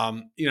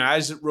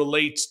 As it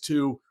relates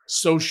to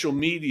social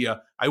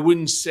media, I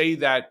wouldn't say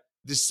that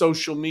this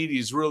social media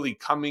is really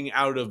coming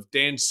out of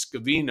Dan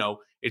Scavino.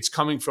 It's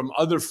coming from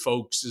other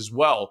folks as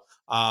well,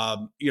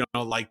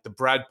 like the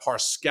Brad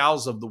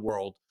Parscales of the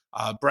world.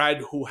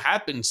 Brad, who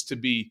happens to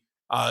be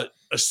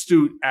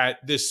astute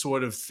at this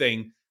sort of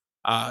thing.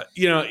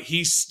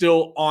 He's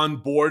still on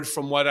board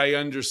from what I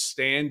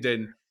understand.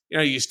 And,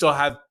 you still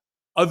have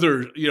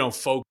other,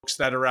 folks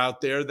that are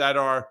out there that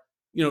are,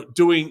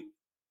 doing,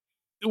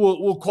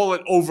 we'll call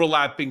it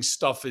overlapping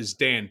stuff as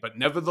Dan. But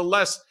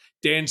nevertheless,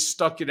 Dan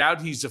stuck it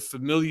out. He's a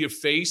familiar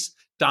face.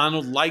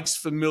 Donald likes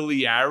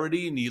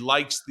familiarity and he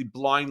likes the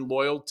blind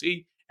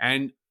loyalty.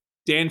 And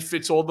Dan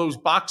fits all those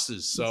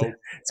boxes. So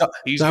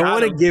I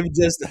want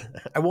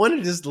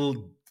to just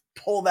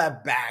pull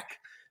that back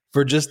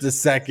for just a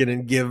second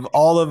and give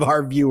all of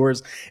our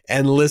viewers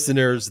and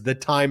listeners the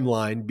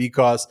timeline,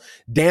 because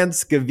Dan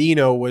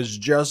Scavino was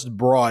just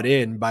brought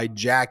in by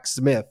Jack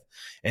Smith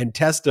and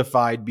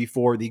testified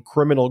before the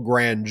criminal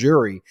grand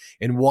jury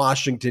in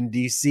Washington,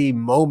 D.C.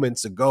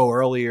 moments ago,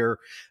 earlier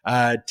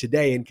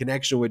today, in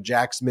connection with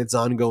Jack Smith's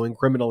ongoing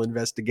criminal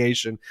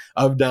investigation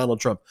of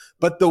Donald Trump.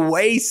 But the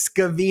way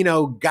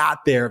Scavino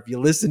got there, if you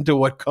listen to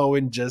what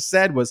Cohen just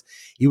said, was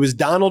he was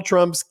Donald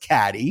Trump's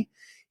caddy.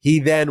 He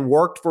then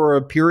worked for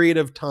a period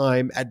of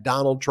time at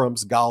Donald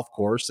Trump's golf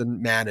course and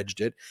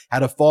managed it,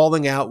 had a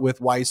falling out with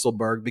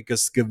Weisselberg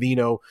because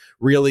Scavino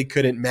really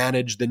couldn't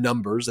manage the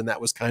numbers. And that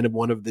was kind of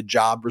one of the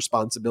job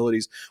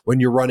responsibilities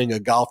when you're running a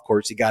golf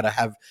course. You got to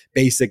have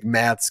basic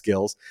math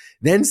skills.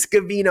 Then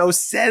Scavino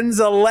sends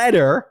a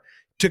letter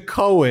to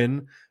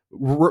Cohen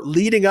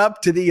leading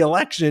up to the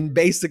election,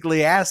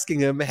 basically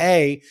asking him,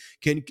 hey,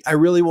 I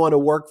really want to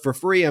work for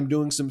free. I'm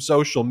doing some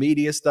social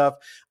media stuff.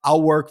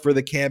 I'll work for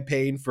the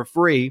campaign for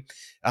free.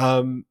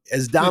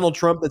 As Donald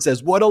Trump that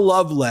says, what a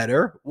love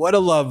letter. What a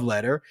love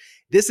letter.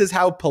 This is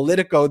how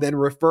Politico then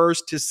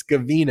refers to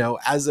Scavino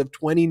as of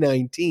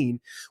 2019.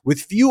 With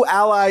few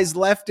allies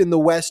left in the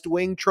West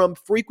Wing, Trump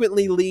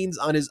frequently leans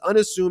on his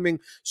unassuming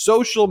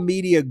social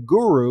media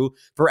guru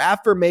for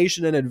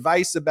affirmation and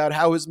advice about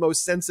how his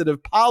most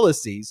sensitive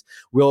policies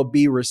will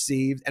be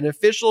received. And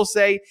officials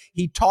say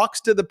he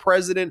talks to the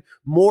president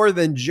more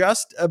than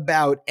just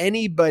about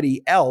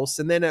anybody else.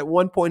 And then at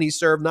one point, he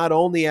served not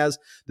only as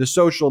the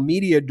social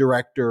media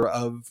director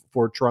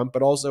for Trump,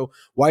 but also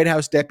White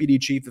House Deputy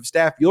Chief of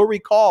Staff. You'll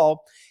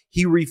recall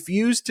he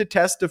refused to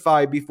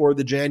testify before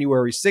the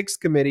January 6th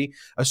committee,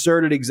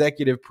 asserted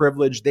executive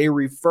privilege. They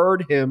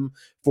referred him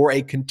for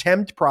a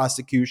contempt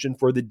prosecution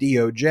for the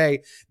DOJ.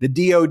 The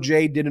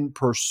DOJ didn't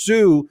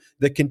pursue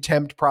the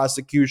contempt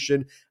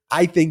prosecution,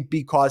 I think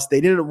because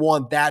they didn't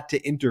want that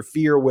to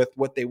interfere with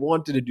what they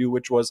wanted to do,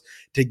 which was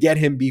to get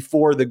him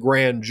before the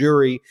grand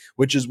jury,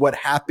 which is what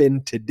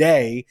happened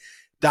today.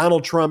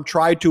 Donald Trump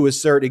tried to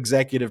assert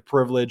executive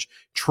privilege.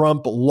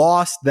 Trump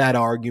lost that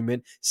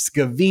argument.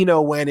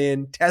 Scavino went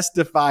in,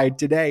 testified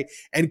today.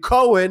 And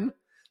Cohen,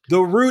 the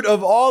root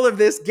of all of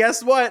this,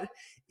 guess what?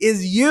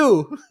 Is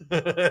you.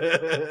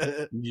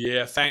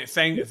 Yeah, thank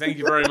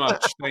you very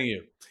much. Thank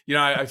you.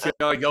 I feel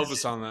like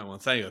Elvis on that one.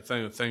 Thank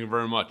you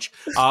very much.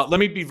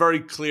 Let me be very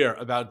clear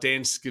about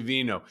Dan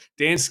Scavino.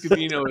 Dan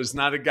Scavino is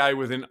not a guy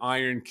with an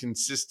iron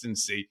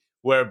consistency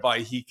whereby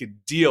he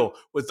could deal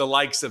with the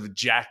likes of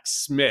Jack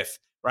Smith,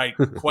 right?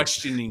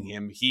 Questioning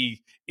him.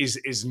 He is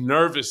as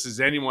nervous as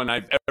anyone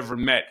I've ever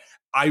met.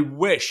 I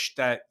wish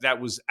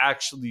that was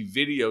actually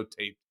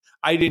videotaped.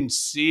 I didn't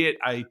see it.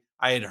 I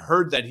had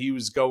heard that he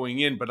was going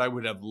in, but I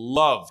would have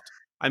loved.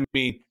 I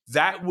mean,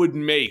 that would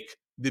make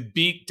the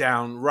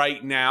beatdown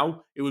right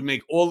now. It would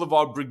make all of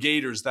our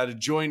brigaders that are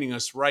joining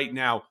us right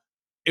now,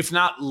 if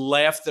not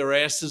laugh their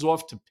asses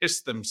off, to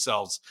piss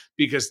themselves,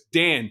 because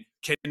Dan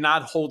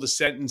cannot hold a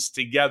sentence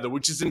together,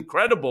 which is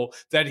incredible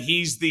that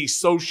he's the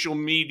social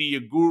media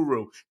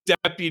guru,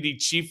 deputy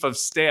chief of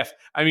staff.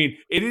 I mean,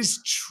 it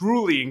is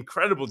truly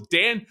incredible.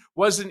 Dan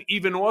wasn't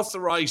even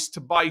authorized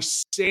to buy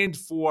sand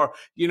for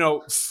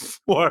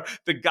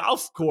the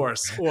golf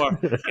course, or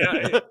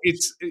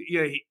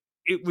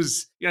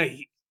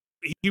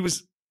he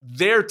was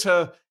there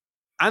to,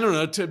 I don't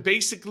know, to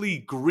basically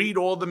greet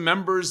all the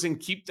members and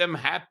keep them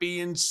happy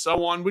and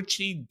so on, which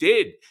he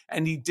did,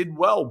 and he did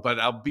well. But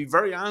I'll be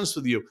very honest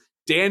with you,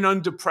 Dan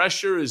under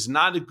pressure is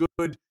not a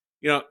good,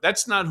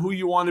 that's not who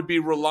you want to be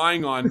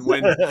relying on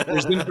when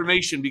there's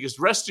information, because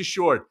rest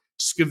assured,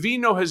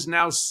 Scavino has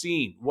now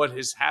seen what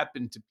has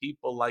happened to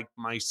people like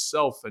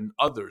myself and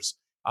others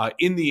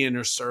in the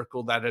inner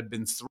circle that have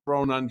been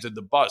thrown under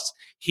the bus.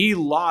 He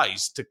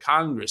lies to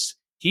Congress.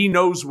 He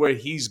knows where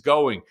he's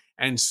going.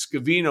 And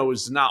Scavino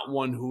is not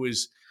one who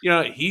is,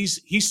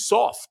 he's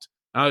soft.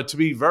 To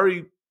be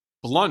very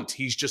blunt,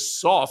 he's just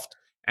soft,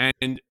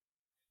 and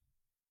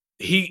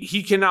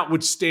he cannot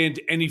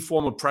withstand any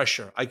form of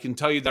pressure. I can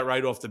tell you that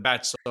right off the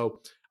bat. So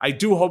I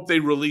do hope they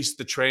release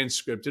the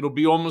transcript. It'll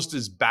be almost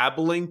as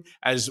babbling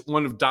as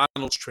one of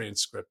Donald's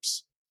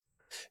transcripts.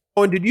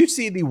 Oh, and did you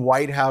see the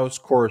White House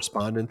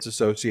Correspondents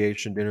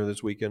Association dinner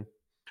this weekend?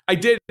 I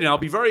did, and I'll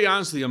be very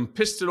honest with you. I'm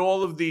pissed at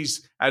all of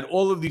these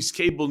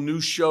cable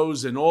news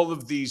shows and all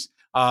of these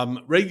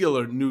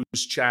regular news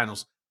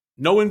channels.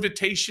 No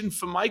invitation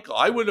for Michael.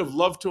 I would have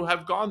loved to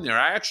have gone there.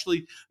 I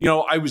actually,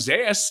 I was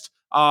asked,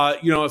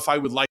 if I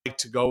would like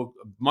to go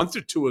a month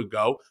or two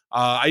ago.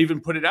 I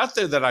even put it out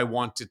there that I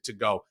wanted to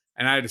go.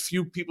 And I had a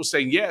few people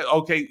saying, yeah,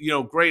 okay,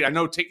 great. I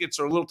know tickets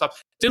are a little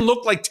tough. Didn't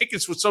look like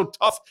tickets were so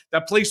tough.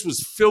 That place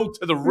was filled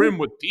to the rim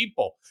with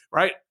people,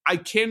 right? I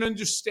can't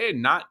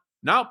understand. Not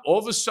all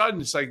of a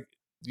sudden, it's like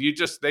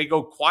they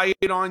go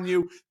quiet on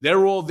you.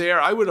 They're all there.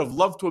 I would have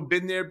loved to have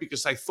been there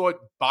because I thought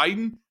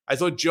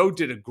Joe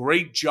did a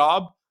great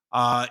job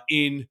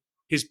in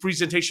his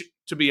presentation.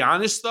 To be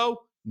honest,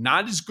 though,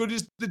 not as good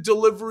as the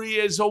delivery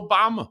as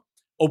Obama.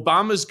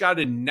 Obama's got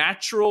a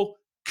natural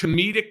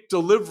comedic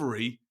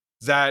delivery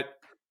that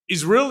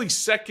is really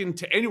second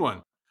to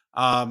anyone.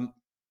 And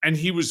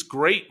he was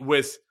great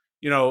with,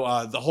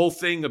 the whole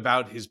thing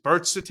about his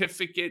birth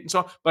certificate and so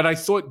on. But I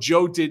thought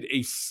Joe did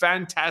a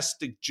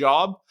fantastic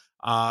job.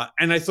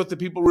 And I thought the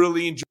people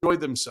really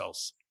enjoyed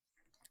themselves.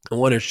 I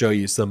want to show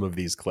you some of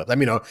these clips. I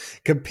mean,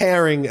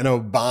 comparing an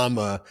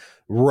Obama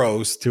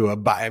roast to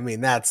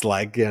that's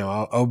like,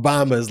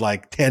 Obama's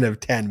like 10 of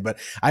 10, but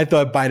I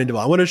thought Biden did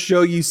well. I want to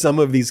show you some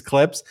of these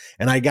clips,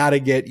 and I got to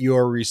get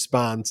your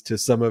response to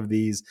some of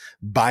these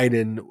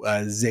Biden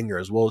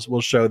zingers.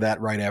 We'll show that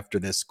right after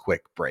this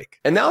quick break.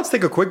 And now let's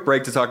take a quick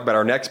break to talk about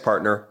our next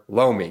partner,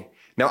 Lomi.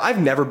 Now, I've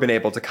never been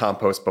able to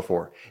compost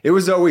before. It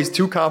was always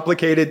too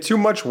complicated, too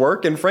much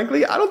work, and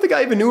frankly, I don't think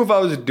I even knew if I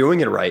was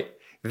doing it right.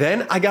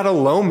 Then I got a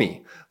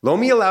Lomi.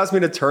 Lomi allows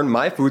me to turn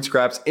my food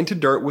scraps into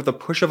dirt with a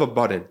push of a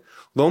button.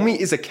 Lomi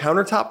is a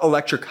countertop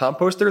electric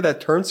composter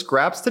that turns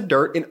scraps to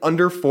dirt in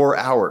under 4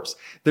 hours.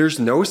 There's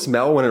no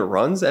smell when it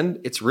runs, and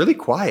it's really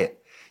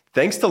quiet.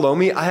 Thanks to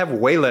Lomi, I have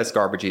way less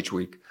garbage each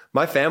week.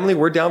 My family,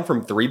 we're down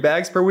from 3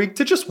 bags per week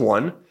to just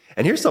 1.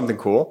 And here's something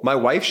cool. My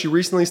wife, she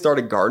recently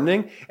started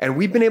gardening, and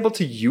we've been able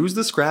to use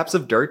the scraps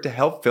of dirt to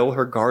help fill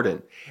her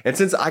garden. And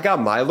since I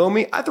got my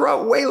Lomi, I throw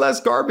out way less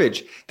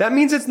garbage. That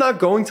means it's not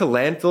going to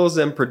landfills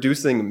and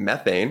producing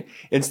methane.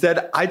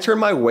 Instead, I turn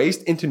my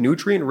waste into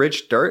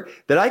nutrient-rich dirt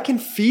that I can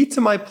feed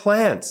to my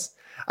plants.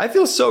 I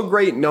feel so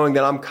great knowing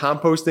that I'm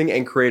composting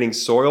and creating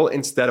soil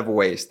instead of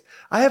waste.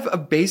 I have a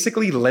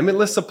basically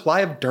limitless supply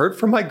of dirt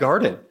for my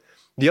garden.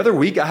 The other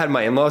week, I had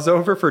my in-laws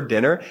over for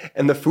dinner,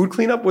 and the food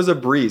cleanup was a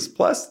breeze.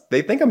 Plus,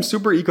 they think I'm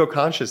super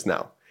eco-conscious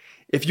now.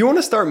 If you want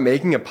to start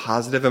making a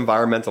positive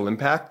environmental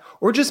impact,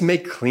 or just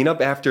make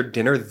cleanup after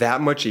dinner that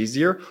much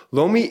easier,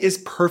 Lomi is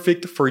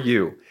perfect for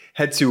you.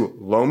 Head to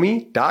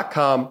lomi.com/beat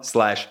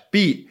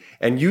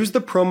and use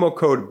the promo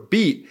code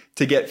BEAT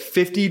to get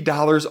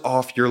 $50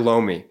 off your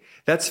Lomi.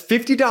 That's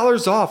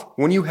 $50 off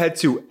when you head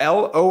to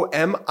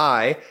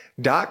lomi.com/beat.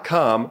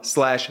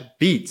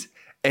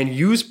 and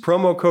use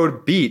promo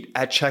code BEAT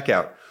at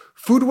checkout.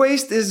 Food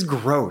waste is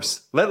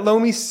gross. Let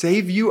Lomi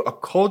save you a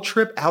cold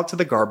trip out to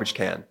the garbage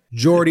can.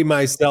 Jordy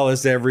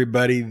Mycelis,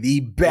 everybody,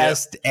 the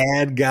best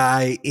ad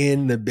guy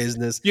in the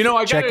business.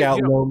 Check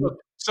out Lomi.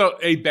 So,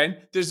 hey, Ben,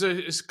 there's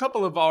a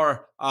couple of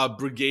our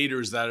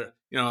brigaders that are,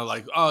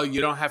 like, oh,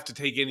 you don't have to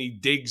take any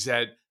digs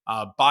at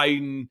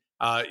Biden.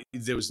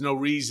 There was no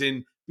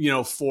reason,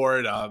 for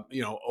it.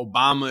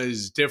 Obama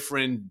is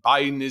different.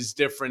 Biden is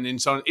different. And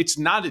so on. It's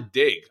not a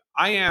dig.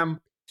 I'm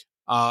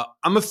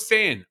a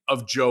fan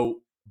of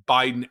Joe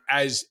Biden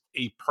as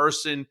a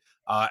person,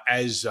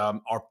 as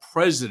our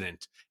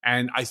president.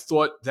 And I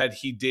thought that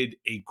he did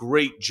a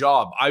great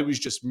job. I was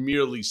just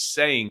merely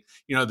saying,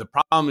 the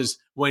problem is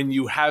when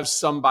you have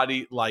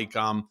somebody like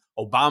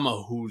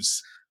Obama,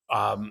 whose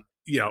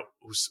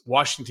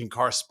Washington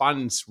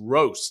correspondent's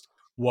roast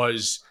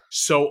was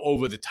so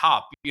over the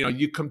top.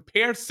 You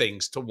compare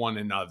things to one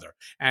another.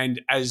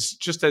 And as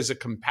a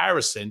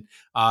comparison,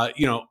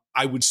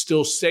 I would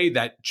still say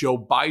that Joe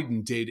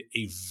Biden did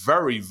a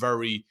very,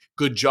 very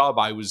good job.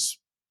 I was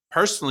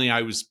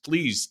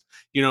pleased,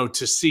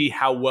 to see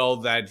how well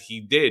that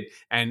he did.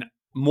 And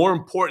more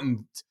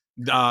important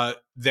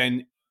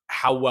than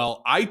how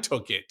well I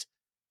took it,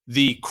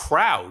 the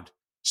crowd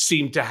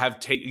seemed to have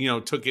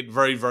took it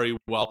very, very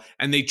well.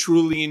 And they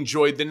truly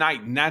enjoyed the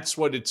night. And that's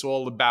what it's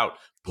all about,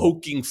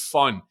 poking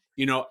fun,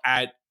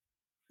 at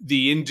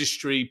the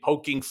industry,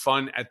 poking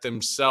fun at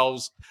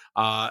themselves.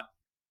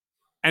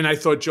 And I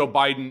thought Joe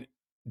Biden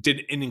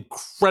did an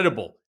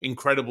incredible,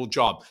 incredible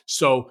job.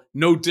 So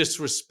no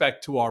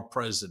disrespect to our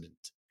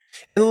president.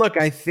 And look,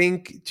 I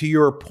think to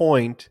your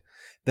point,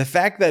 the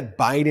fact that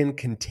Biden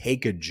can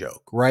take a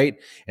joke, right?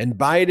 And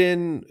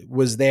Biden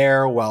was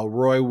there while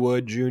Roy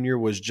Wood Jr.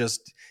 was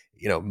just,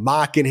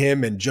 mocking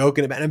him and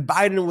joking about it. And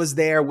Biden was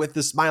there with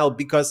a smile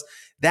because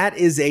that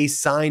is a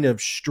sign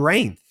of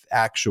strength,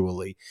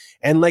 actually.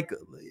 And like,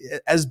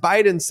 as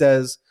Biden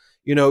says,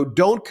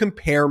 don't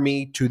compare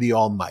me to the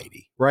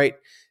almighty, right?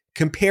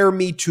 Compare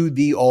me to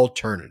the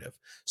alternative.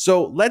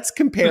 So let's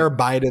compare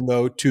Biden,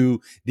 though,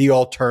 to the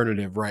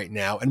alternative right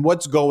now and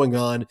what's going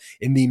on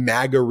in the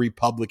MAGA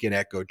Republican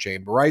echo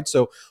chamber, right?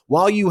 So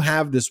while you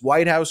have this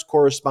White House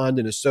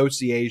Correspondent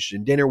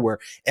Association dinner where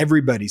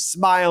everybody's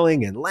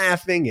smiling and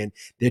laughing and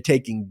they're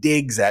taking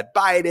digs at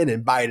Biden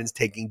and Biden's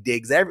taking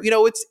digs at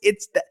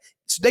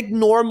it's It's like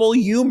normal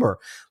humor.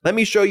 Let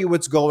me show you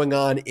what's going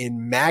on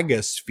in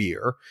MAGA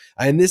sphere.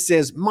 And this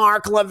is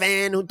Mark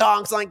Levin who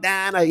talks like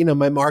that.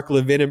 My Mark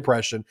Levin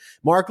impression.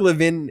 Mark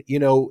Levin,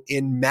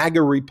 in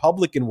MAGA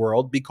Republican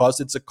world, because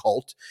it's a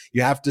cult,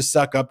 you have to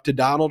suck up to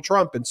Donald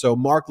Trump. And so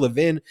Mark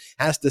Levin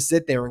has to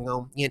sit there and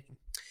go,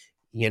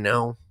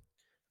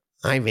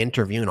 I've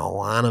interviewed a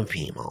lot of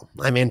people.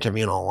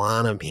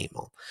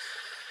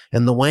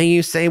 And the way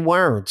you say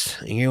words,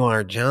 you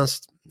are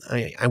just,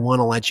 I want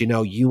to let you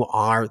know you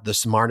are the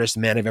smartest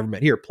man I've ever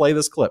met. Here, play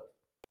this clip.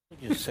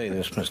 You say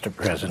this, Mr.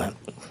 President.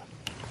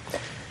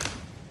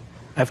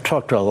 I've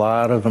talked to a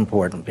lot of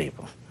important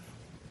people.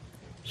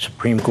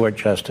 Supreme Court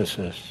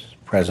justices,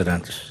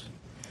 presidents,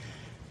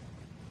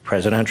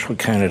 presidential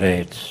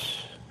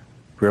candidates,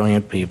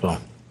 brilliant people.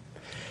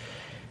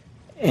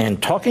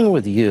 And talking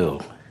with you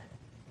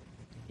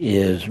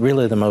is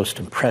really the most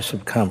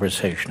impressive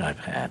conversation I've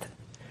had.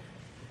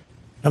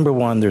 Number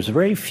one, there's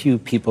very few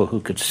people who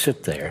could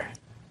sit there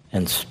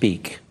and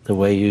speak the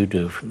way you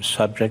do from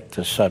subject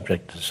to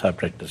subject to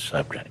subject to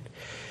subject.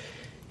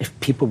 If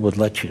people would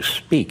let you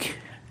speak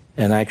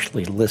and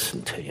actually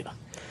listen to you,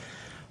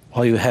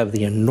 while you have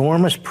the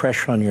enormous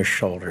pressure on your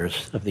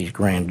shoulders of these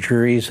grand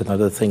juries and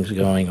other things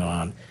going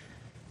on,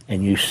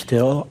 and you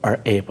still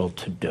are able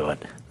to do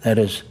it. That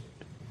is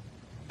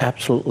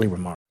absolutely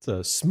remarkable.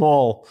 It's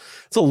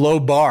a low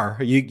bar.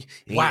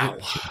 Wow.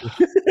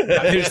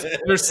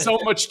 There's so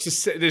much to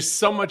say. There's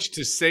so much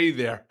to say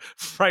there,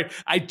 right?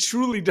 I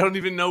truly don't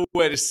even know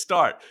where to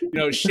start.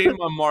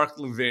 Shame on Mark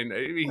Levin.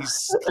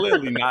 He's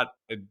clearly not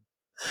a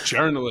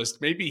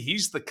journalist. Maybe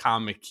he's the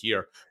comic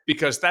here,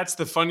 because that's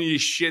the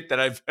funniest shit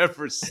that I've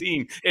ever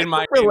seen in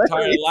my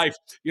entire life.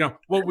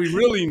 What we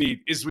really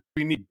need is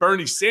we need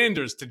Bernie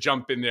Sanders to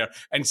jump in there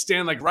and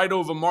stand like right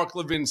over Mark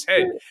Levin's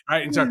head,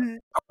 right? And start,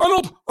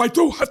 Donald, I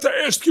do have to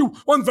ask you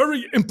one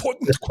very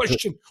important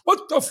question.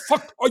 What the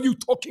fuck are you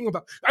talking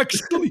about?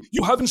 Actually,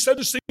 you haven't said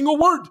a single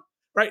word.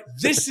 Right?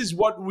 This is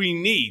what we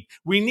need.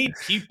 We need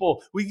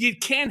people. You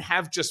can't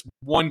have just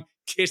one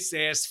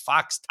kiss-ass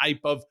Fox type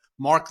of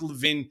Mark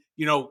Levin,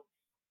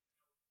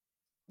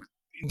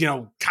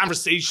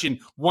 conversation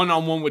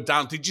one-on-one with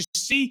Donald. Did you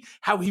see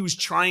how he was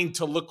trying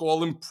to look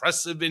all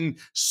impressive and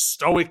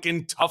stoic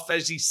and tough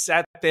as he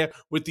sat there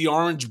with the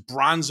orange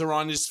bronzer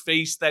on his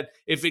face that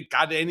if it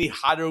got any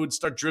hotter, it would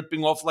start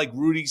dripping off like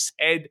Rudy's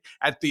head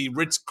at the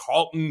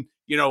Ritz-Carlton,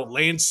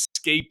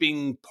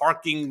 landscaping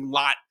parking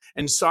lot.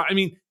 And so,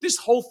 this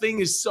whole thing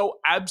is so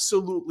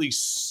absolutely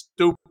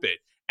stupid.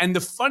 And the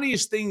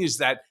funniest thing is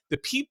that the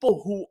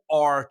people who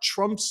are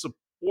Trump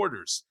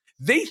supporters,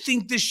 they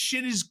think this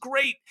shit is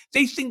great.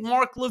 They think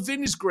Mark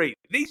Levin is great.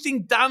 They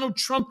think Donald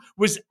Trump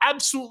was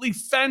absolutely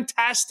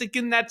fantastic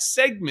in that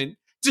segment,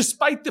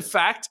 despite the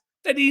fact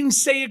that he didn't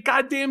say a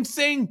goddamn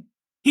thing.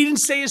 He didn't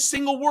say a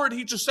single word.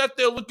 He just sat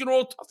there looking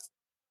all tough.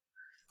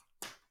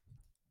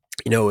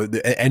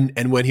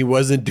 And when he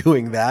wasn't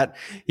doing that,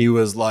 he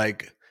was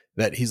like,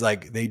 he's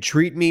like, they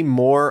treat me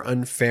more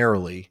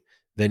unfairly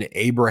than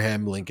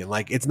Abraham Lincoln.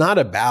 Like, it's not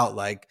about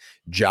like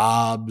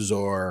jobs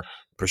or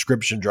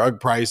prescription drug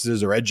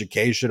prices or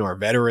education or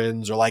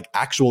veterans or like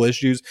actual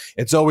issues.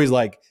 It's always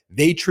like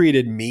they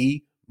treated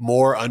me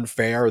more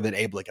unfair than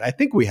Abe Lincoln. I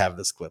think we have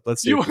this clip.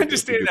 Let's see. You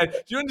understand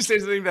that? You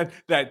understand something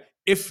that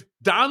if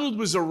Donald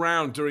was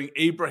around during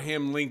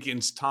Abraham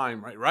Lincoln's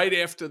time, right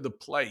after the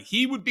play,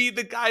 he would be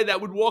the guy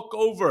that would walk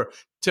over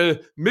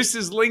to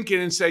Mrs. Lincoln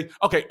and say,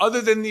 okay,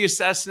 other than the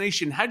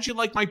assassination, how'd you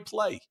like my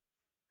play?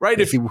 Right?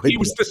 If he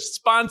was the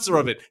sponsor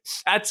of it.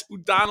 That's who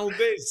Donald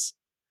is.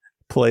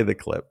 Play the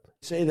clip.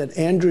 Say that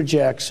Andrew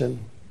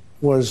Jackson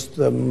was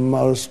the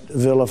most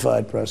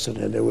vilified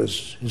president. It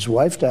was his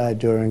wife died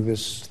during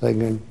this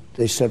thing, and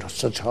they said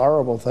such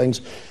horrible things.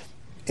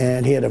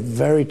 And he had a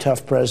very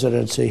tough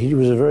presidency. He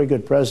was a very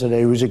good president.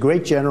 He was a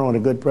great general and a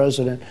good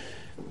president.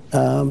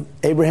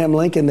 Abraham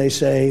Lincoln, they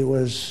say,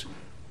 was,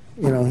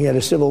 he had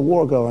a civil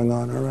war going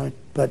on, all right?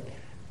 But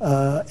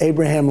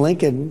Abraham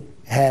Lincoln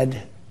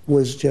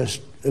was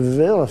just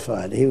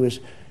vilified.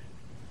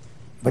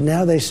 But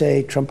now they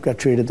say Trump got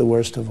treated the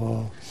worst of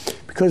all.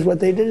 Because what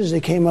they did is they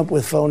came up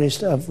with phony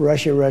stuff,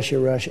 Russia, Russia,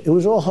 Russia. It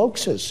was all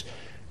hoaxes.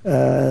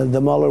 The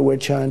Mueller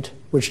witch hunt,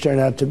 which turned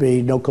out to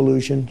be no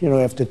collusion.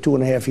 After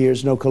 2.5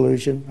 years, no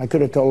collusion. I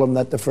could have told them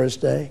that the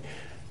first day.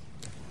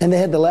 And they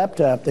had the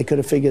laptop. They could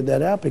have figured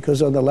that out,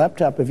 because on the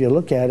laptop, if you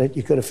look at it,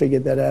 you could have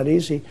figured that out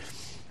easy.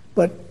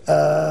 But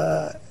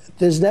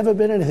there's never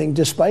been anything.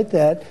 Despite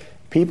that,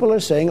 people are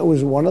saying it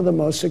was one of the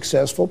most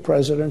successful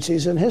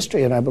presidencies in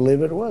history, and I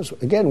believe it was.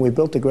 Again, we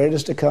built the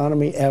greatest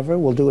economy ever.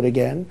 We'll do it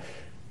again.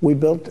 We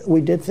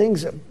did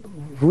things,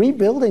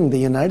 rebuilding the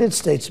United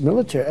States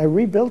military. I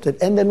rebuilt it,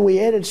 and then we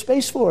added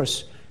Space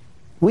Force.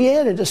 We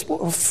added a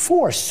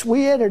force.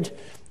 We added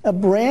a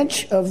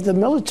branch of the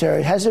military.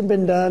 It hasn't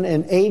been done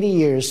in 80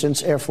 years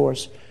since Air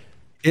Force.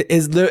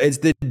 It's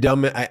the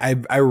dumb.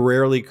 I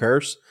rarely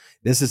curse.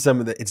 This is some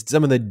of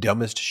the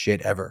dumbest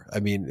shit ever.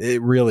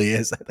 It really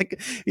is.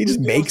 Like, he just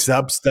makes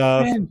up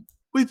stuff. Man,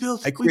 we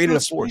built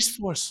Space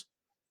Force.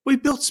 We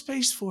built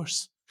Space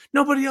Force.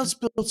 Nobody else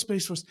built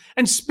Space Force.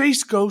 And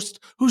Space Ghost,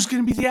 who's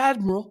going to be the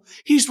admiral,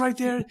 he's right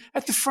there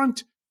at the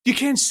front. You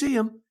can't see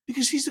him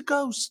because he's a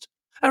ghost.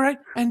 All right?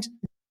 And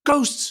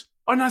ghosts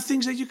are not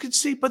things that you can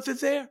see, but they're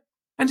there.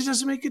 And it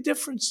doesn't make a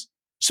difference.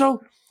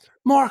 So,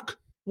 Mark,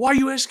 why are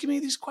you asking me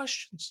these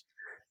questions?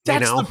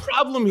 That's the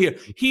problem here.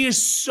 He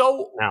is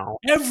so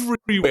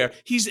everywhere.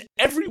 He's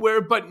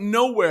everywhere but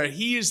nowhere.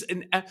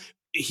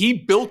 He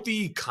built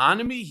the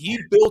economy. He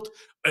built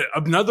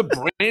another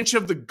branch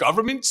of the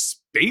government,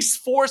 Space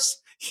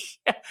Force.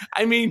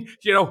 I mean,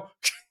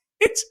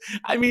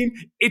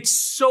 it's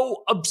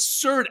so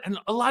absurd. And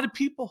a lot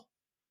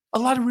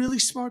of really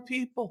smart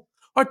people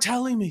are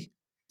telling me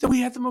that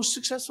we had the most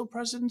successful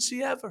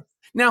presidency ever.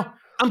 Now,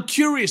 I'm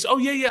curious. Oh,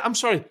 yeah, I'm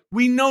sorry.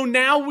 We know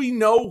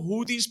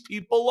who these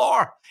people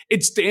are.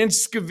 It's Dan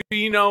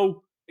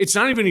Scavino. It's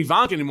not even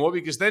Ivanka anymore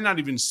because they're not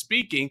even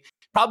speaking.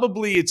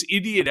 Probably it's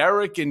Idiot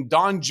Eric and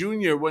Don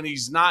Jr. when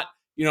he's not,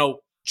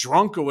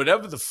 drunk or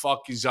whatever the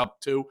fuck he's up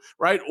to,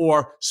 right?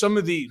 Or some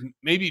of the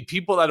maybe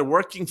people that are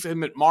working for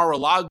him at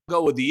Mar-a-Lago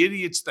or the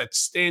idiots that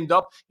stand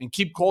up and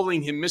keep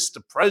calling him Mr.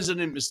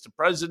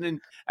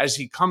 President as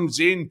he comes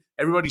in.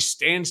 Everybody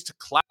stands to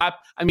clap.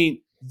 I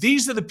mean,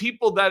 these are the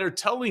people that are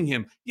telling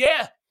him,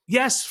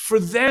 yes, for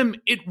them,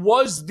 it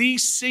was the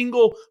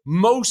single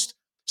most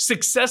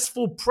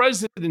successful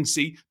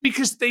presidency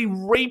because they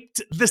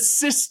raped the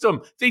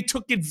system. They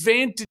took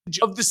advantage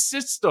of the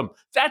system.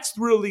 That's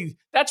what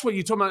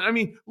you're talking about. I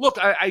mean, look,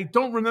 I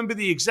don't remember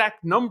the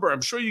exact number.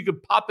 I'm sure you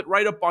could pop it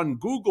right up on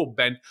Google,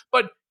 Ben,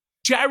 but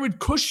Jared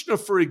Kushner,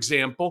 for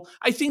example,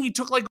 I think he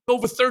took like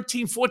over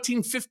 $13, $14,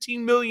 $15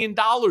 million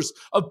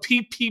of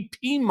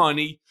PPP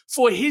money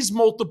for his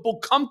multiple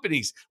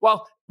companies.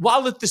 While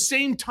at the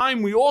same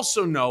time, we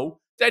also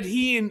know that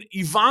he and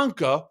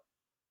Ivanka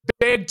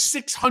bagged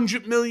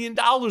 $600 million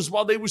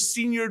while they were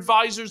senior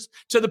advisors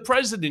to the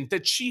president,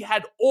 that she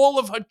had all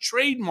of her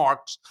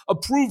trademarks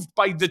approved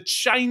by the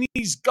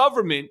Chinese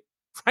government,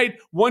 right,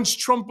 once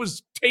Trump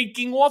was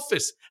taking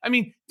office. I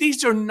mean,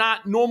 these are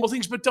not normal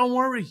things, but don't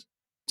worry,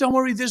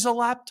 there's a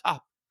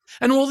laptop.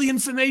 And all the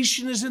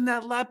information is in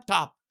that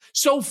laptop.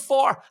 So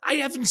far, I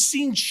haven't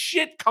seen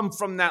shit come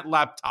from that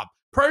laptop.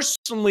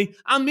 Personally,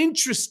 I'm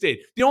interested.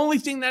 The only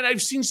thing that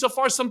I've seen so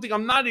far is something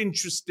I'm not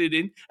interested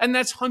in, and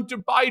that's Hunter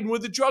Biden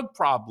with a drug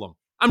problem.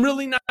 I'm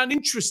really not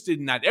interested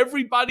in that.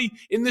 Everybody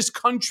in this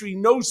country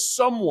knows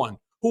someone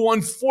who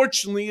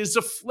unfortunately is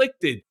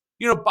afflicted,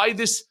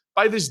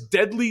 by this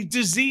deadly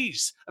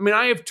disease. I mean,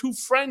 I have two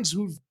friends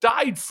who've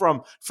died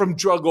from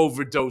drug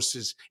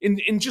overdoses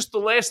in just the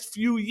last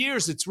few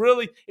years.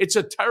 It's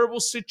a terrible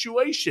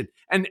situation.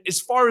 And as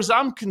far as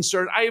I'm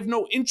concerned, I have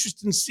no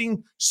interest in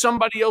seeing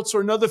somebody else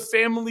or another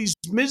family's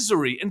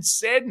misery and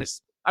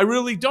sadness. I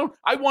really don't.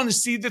 I want to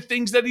see the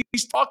things that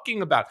he's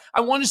talking about.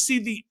 I want to see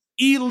the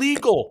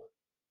illegal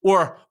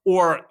or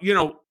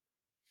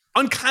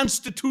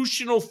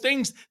unconstitutional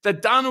things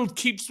that Donald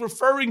keeps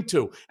referring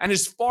to. And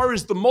as far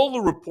as the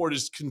Mueller report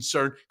is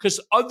concerned, because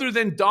other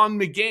than Don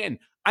McGahn,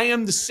 I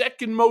am the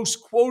second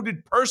most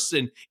quoted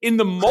person in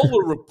the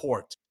Mueller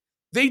report.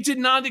 They did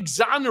not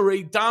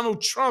exonerate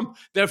Donald Trump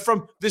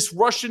from this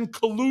Russian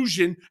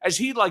collusion, as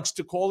he likes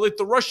to call it,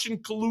 the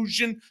Russian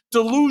collusion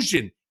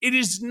delusion. It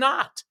is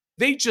not.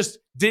 They just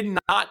did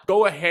not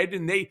go ahead,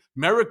 and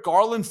Merrick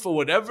Garland, for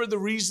whatever the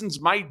reasons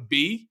might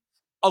be,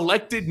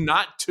 elected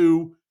not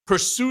to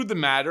pursue the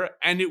matter,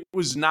 and it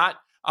was not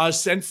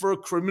sent for a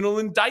criminal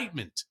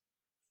indictment.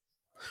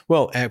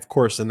 Well, of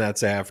course, and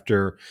that's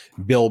after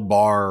Bill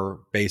Barr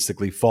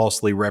basically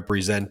falsely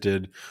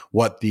represented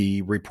what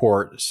the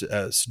report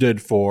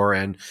stood for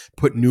and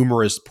put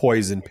numerous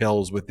poison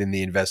pills within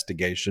the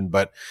investigation.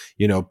 But,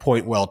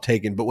 point well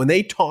taken. But when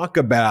they talk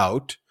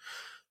about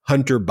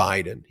Hunter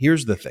Biden,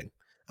 here's the thing.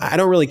 I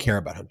don't really care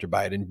about Hunter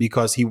Biden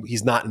because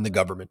he's not in the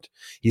government.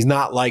 He's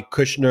not like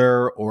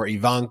Kushner or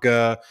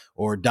Ivanka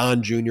or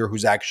Don Jr.,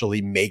 who's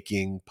actually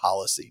making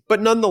policy.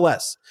 But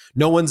nonetheless,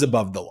 no one's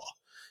above the law.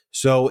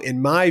 So in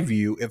my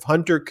view, if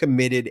Hunter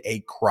committed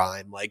a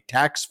crime like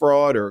tax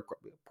fraud or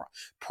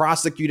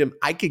prosecute him,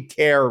 I could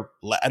care.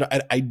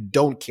 I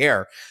don't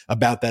care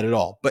about that at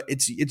all. But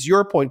it's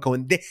your point,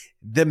 Cohen.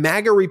 The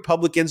MAGA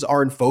Republicans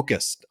aren't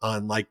focused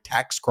on like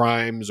tax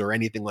crimes or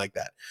anything like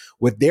that.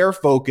 What they're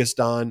focused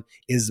on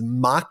is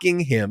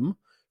mocking him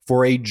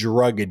for a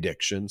drug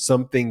addiction,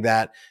 something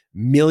that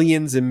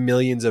millions and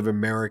millions of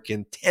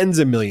Americans, tens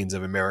of millions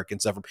of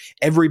Americans suffer.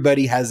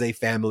 Everybody has a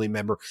family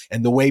member.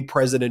 And the way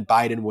President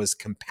Biden was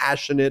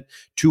compassionate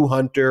to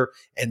Hunter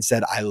and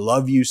said, "I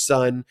love you,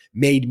 son,"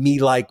 made me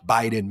like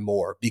Biden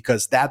more,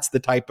 because that's the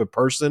type of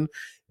person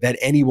that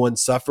anyone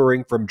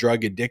suffering from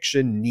drug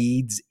addiction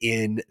needs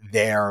in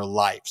their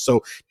life.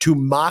 So to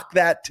mock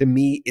that, to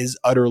me, is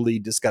utterly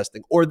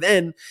disgusting. Or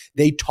then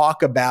they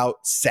talk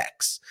about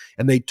sex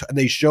and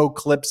they show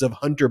clips of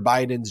Hunter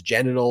Biden's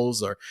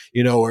genitals or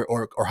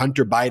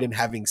Hunter Biden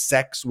having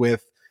sex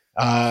with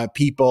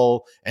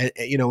people. And,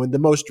 in the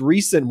most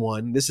recent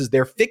one,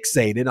 they're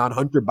fixated on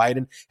Hunter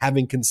Biden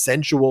having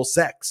consensual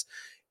sex.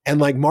 And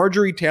like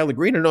Marjorie Taylor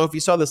Greene, I don't know if you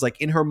saw this, like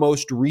in her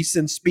most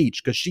recent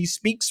speech, because she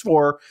speaks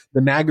for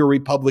the MAGA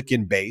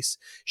Republican base.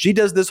 She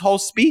does this whole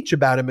speech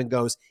about him and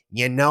goes,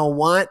 you know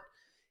what?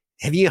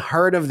 Have you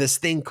heard of this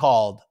thing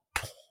called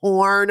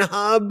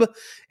Pornhub?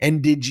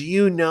 And did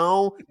you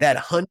know that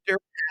Hunter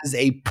has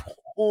a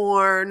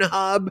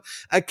Pornhub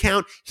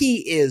account?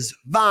 He is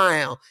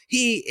vile.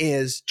 He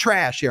is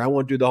trash. Here, I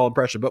won't do the whole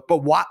impression,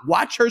 but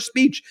watch her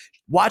speech.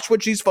 Watch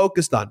what she's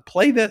focused on.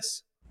 Play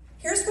this.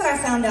 Here's what I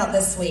found out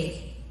this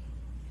week.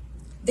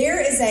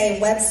 There is a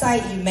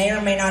website, you may or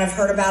may not have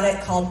heard about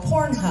it, called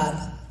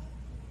Pornhub.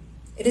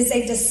 It is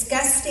a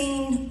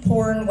disgusting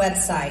porn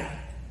website.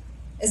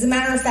 As a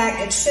matter of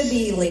fact, it should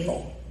be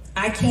illegal.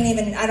 I don't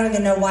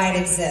even know why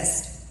it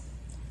exists.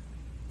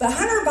 But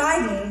Hunter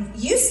Biden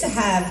used to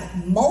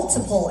have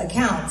multiple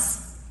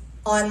accounts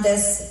on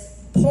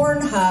this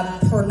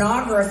Pornhub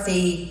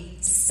pornography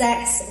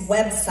sex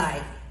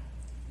website.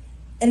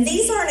 And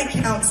these aren't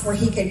accounts where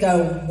he could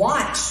go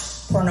watch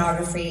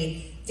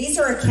pornography. These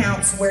are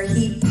accounts where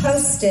he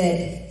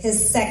posted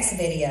his sex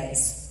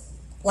videos,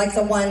 like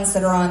the ones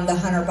that are on the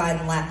Hunter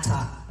Biden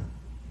laptop.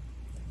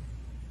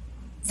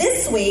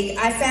 This week,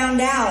 I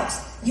found out,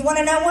 you want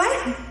to know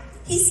what?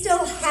 He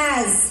still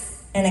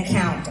has an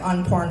account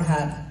on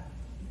Pornhub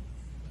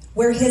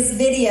where his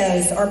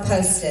videos are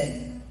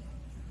posted.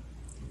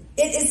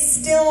 It is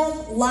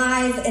still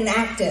live and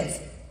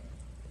active.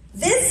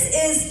 This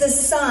is the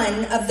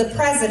son of the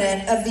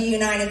President of the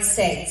United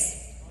States.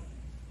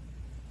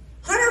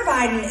 Hunter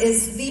Biden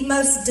is the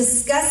most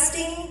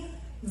disgusting,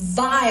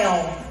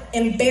 vile,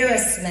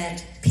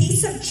 embarrassment,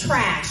 piece of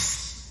trash.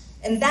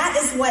 And that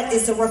is what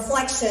is a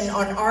reflection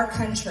on our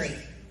country.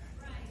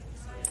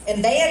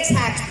 And they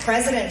attacked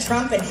President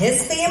Trump and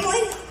his family?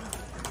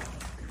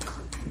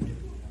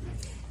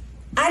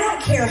 I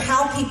don't care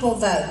how people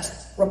vote,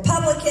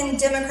 Republican,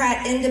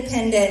 Democrat,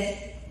 Independent,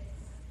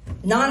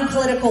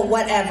 non-political,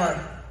 whatever.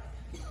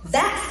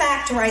 That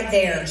fact right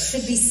there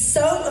should be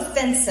so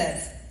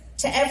offensive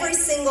to every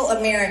single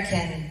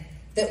American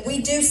that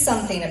we do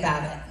something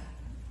about it.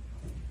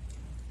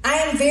 I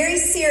am very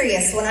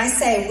serious when I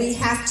say we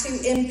have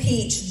to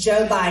impeach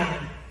Joe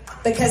Biden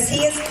because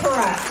he is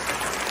corrupt.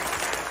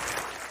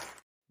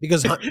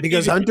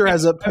 Because Hunter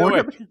has a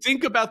porn.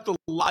 Think about the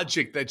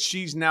logic that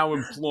she's now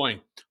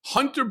employing.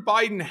 Hunter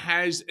Biden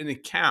has an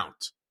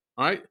account,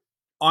 all right,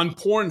 on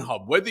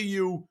Pornhub. Whether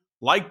you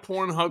like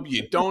Pornhub,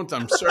 you don't.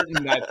 I'm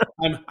certain that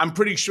I'm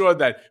pretty sure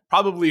that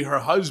probably her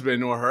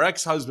husband or her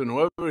ex-husband,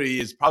 whoever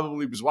he is,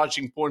 probably was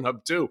watching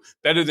Pornhub too,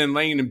 better than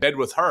laying in bed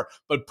with her.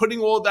 But putting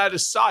all that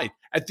aside,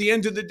 at the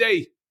end of the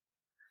day,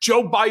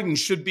 Joe Biden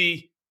should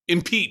be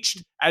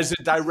impeached as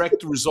a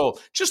direct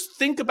result. Just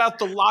think about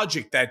the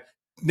logic that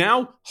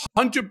now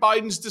Hunter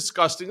Biden's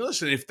disgusting.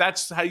 Listen, if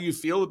that's how you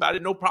feel about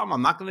it, no problem.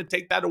 I'm not going to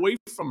take that away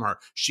from her.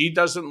 She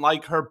doesn't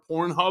like her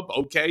Pornhub.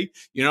 Okay.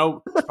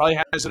 Probably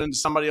has it in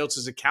somebody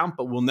else's account,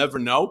 but we'll never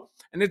know.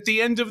 And at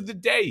the end of the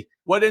day,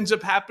 what ends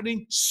up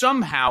happening?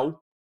 Somehow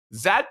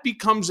that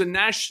becomes a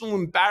national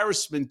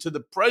embarrassment to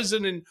the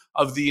president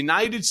of the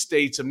United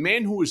States, a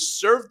man who has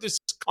served this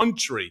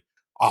country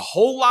a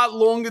whole lot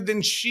longer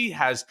than she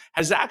has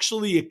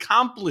actually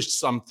accomplished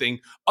something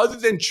other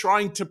than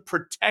trying to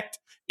protect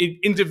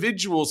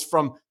individuals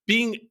from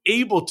being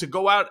able to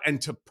go out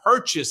and to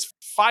purchase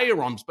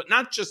firearms, but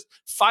not just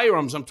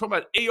firearms. I'm talking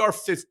about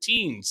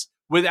AR-15s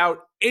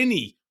without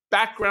any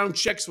background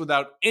checks,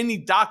 without any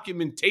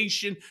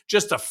documentation,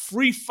 just a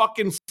free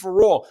fucking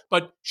for all.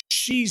 But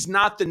she's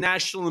not the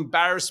national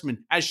embarrassment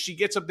as she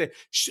gets up there.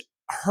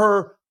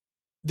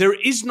 There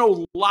is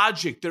no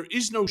logic. There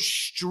is no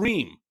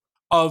stream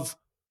of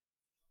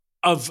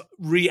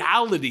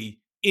reality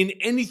in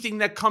anything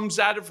that comes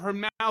out of her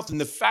mouth.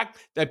 And the fact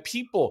that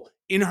people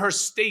in her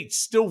state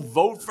still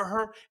vote for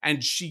her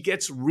and she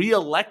gets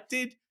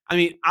reelected, I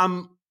mean,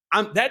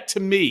 that to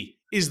me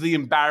is the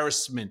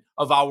embarrassment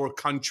of our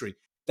country,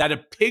 that a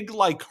pig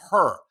like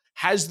her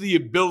has the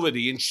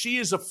ability, and she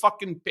is a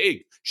fucking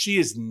pig. She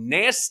is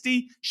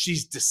nasty,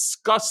 she's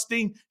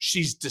disgusting,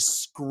 she's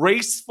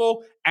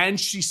disgraceful, and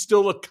she's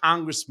still a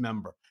Congress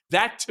member.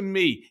 That to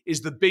me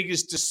is the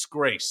biggest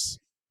disgrace.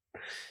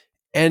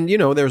 And,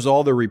 there's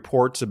all the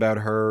reports about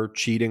her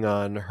cheating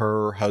on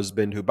her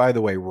husband, who, by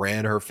the way,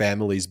 ran her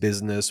family's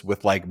business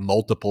with like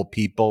multiple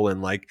people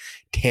and like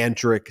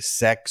tantric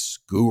sex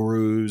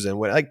gurus and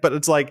but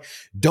it's like,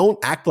 don't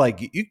act like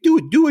you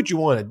do what you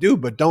want to do,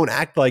 but don't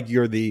act like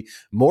you're the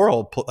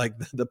moral, like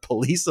the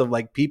police of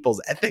like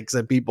people's ethics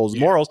and people's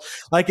morals.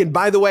 Like, and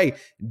by the way,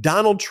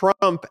 Donald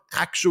Trump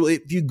actually,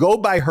 if you go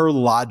by her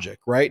logic,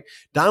 right?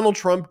 Donald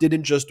Trump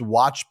didn't just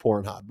watch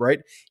Pornhub,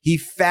 right? He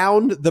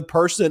found the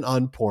person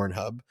on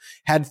Pornhub,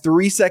 had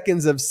 3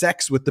 seconds of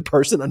sex with the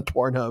person on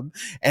Pornhub,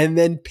 and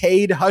then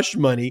paid hush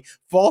money,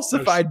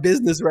 falsified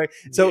business, right?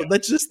 So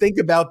let's just think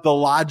about the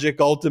logic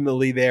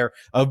ultimately there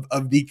of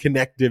the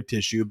connective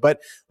tissue.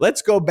 But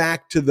let's go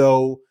back to,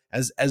 though,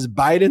 as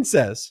Biden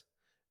says,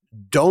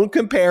 don't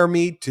compare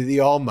me to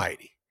the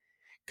Almighty,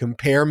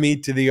 compare me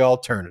to the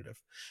alternative.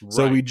 Right.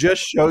 So we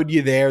just showed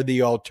you there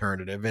the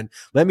alternative. And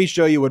let me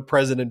show you what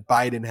President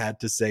Biden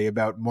had to say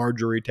about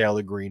Marjorie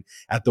Taylor Greene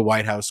at the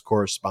White House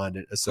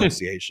Correspondent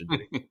Association.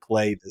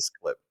 Play this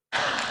clip.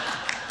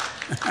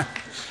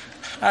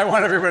 I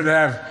want everybody to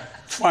have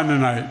fun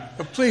tonight,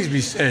 but please be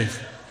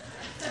safe.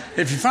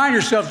 If you find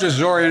yourself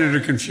disoriented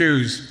or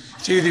confused,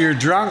 it's either you're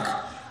drunk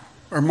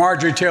or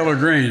Marjorie Taylor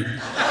Greene.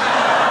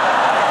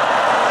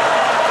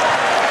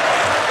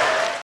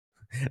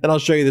 And I'll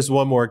show you this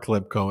one more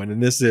clip, Cohen.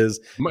 And this is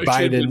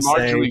Biden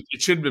saying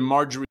it should have been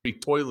Marjorie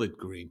Toilet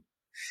Green.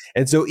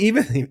 And so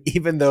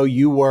even though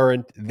you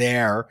weren't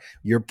there,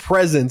 your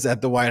presence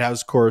at the White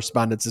House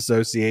Correspondents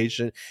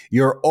Association,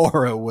 your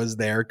aura was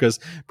there, because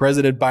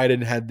President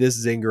Biden had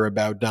this zinger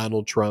about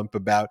Donald Trump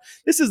about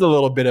this is a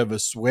little bit of a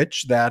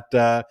switch that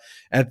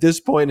at this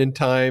point in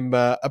time,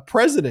 a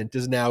president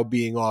is now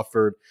being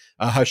offered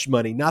hush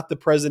money, not the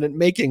president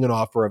making an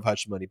offer of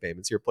hush money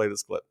payments. Here, play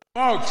this clip.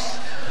 Folks,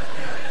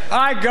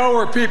 I go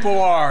where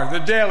people are, The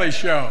Daily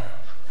Show.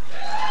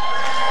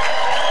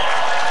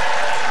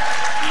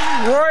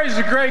 Roy's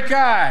a great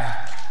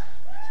guy.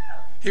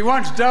 He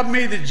once dubbed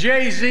me the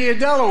Jay-Z of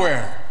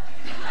Delaware.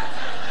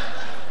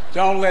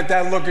 Don't let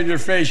that look in your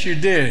face you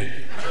did.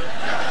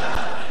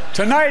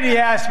 Tonight he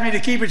asked me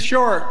to keep it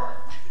short.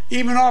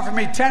 Even offered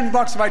me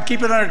 $10 if I'd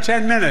keep it under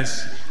 10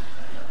 minutes.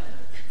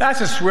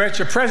 That's a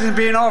switch, a president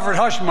being offered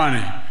hush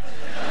money.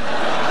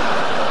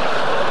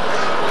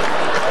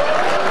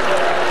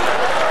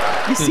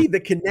 You see, the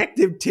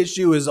connective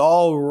tissue is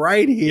all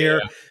right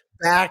here. Yeah.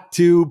 Back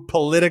to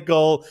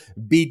political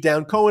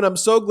beatdown. Cohen, I'm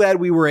so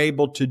glad we were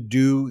able to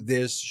do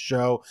this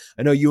show.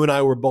 I know you and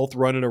I were both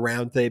running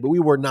around today, but we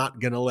were not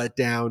going to let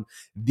down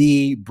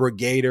the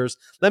Brigaders.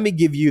 Let me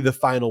give you the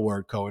final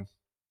word, Cohen.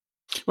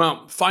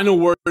 Well, final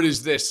word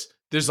is this.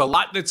 There's a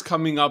lot that's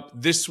coming up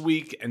this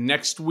week and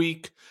next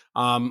week.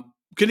 Going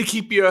to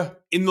keep you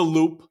in the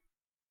loop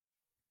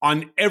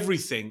on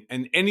everything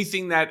and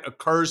anything that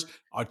occurs.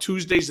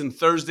 Tuesdays and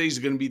Thursdays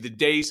are going to be the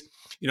days.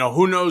 You know,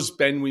 who knows,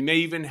 Ben, we may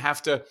even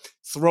have to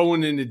throw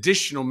in an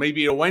additional,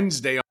 maybe a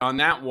Wednesday on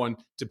that one,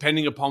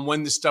 depending upon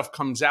when the stuff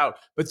comes out.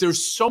 But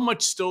there's so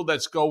much still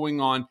that's going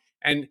on.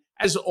 And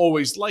as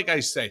always, like I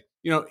say,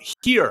 you know,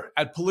 here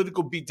at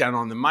Political Beatdown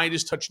on the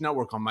Midas Touch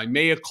Network, on my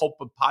Mea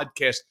Culpa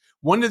podcast,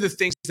 one of the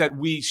things that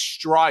we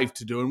strive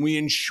to do, and we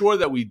ensure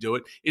that we do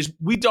it, is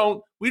we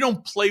don't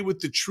play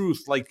with the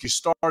truth like you're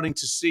starting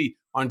to see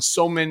on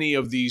so many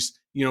of these,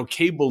 you know,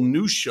 cable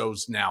news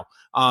shows now.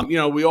 You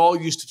know, we all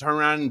used to turn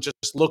around and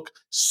just look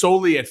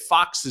solely at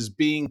Fox as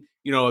being,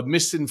 you know, a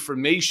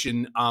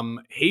misinformation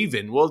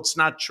haven. Well, it's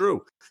not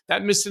true.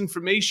 That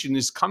misinformation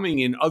is coming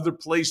in other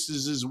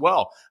places as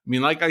well. I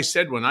mean, like I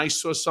said, when I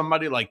saw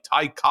somebody like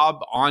Ty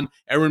Cobb on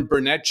Erin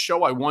Burnett's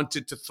show, I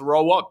wanted to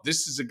throw up.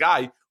 This is a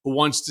guy who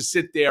wants to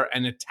sit there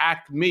and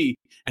attack me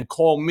and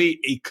call me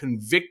a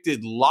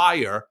convicted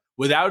liar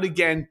without,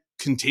 again,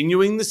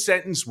 continuing the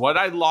sentence, what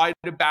I lied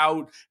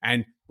about,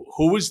 and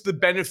who was the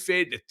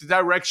benefit, the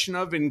direction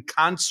of, in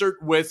concert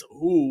with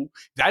who,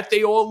 that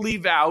they all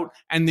leave out.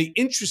 And the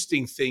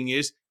interesting thing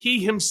is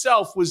he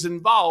himself was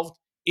involved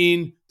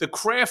in the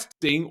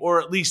crafting, or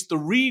at least the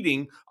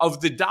reading of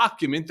the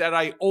document that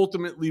I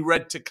ultimately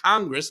read to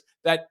Congress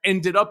that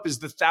ended up as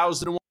the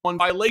 1001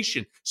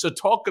 violation. So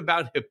talk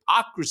about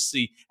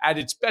hypocrisy at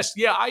its best.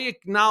 Yeah, I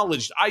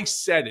acknowledged, I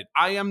said it.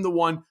 I am the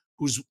one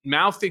whose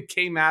mouth it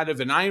came out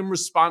of, and I am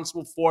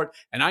responsible for it,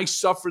 and I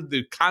suffered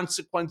the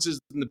consequences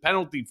and the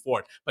penalty for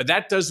it. But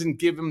that doesn't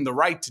give him the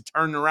right to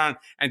turn around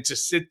and to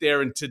sit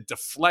there and to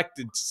deflect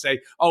and to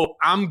say, oh,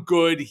 I'm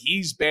good,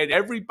 he's bad.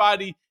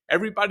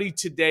 Everybody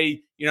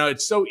today, you know,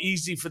 it's so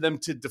easy for them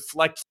to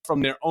deflect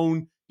from their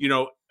own, you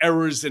know,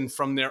 errors and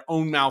from their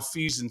own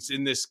malfeasance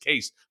in this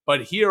case.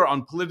 But here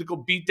on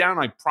Political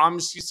Beatdown, I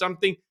promise you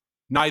something,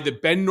 neither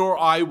Ben nor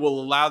I will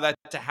allow that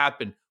to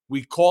happen.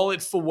 We call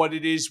it for what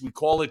it is. We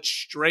call it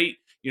straight.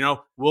 You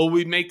know, will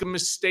we make a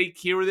mistake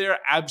here or there?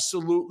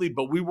 Absolutely,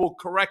 but we will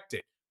correct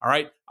it. All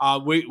right.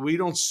 We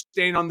don't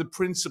stand on the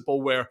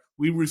principle where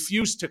we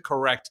refuse to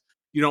correct,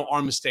 you know,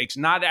 our mistakes.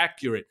 Not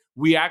accurate.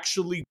 We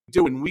actually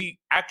do. And we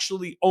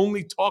actually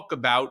only talk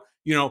about,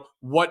 you know,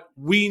 what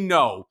we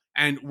know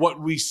and what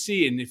we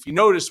see. And if you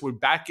notice, we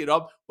back it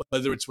up,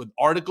 whether it's with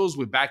articles,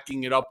 we're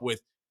backing it up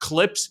with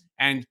clips.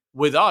 And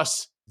with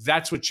us,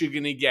 that's what you're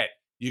going to get.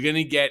 You're going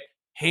to get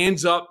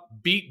hands up,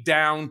 beat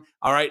down,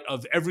 all right,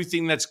 of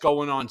everything that's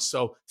going on.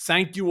 So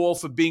thank you all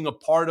for being a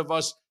part of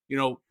us. You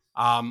know,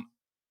 I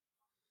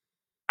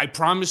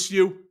promise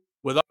you,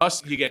 with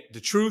us, you get the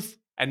truth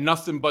and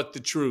nothing but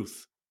the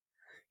truth.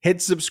 Hit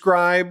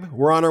subscribe.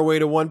 We're on our way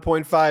to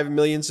 1.5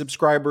 million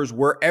subscribers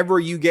wherever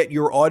you get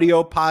your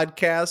audio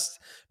podcasts.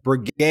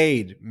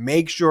 Brigade,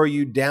 make sure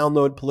you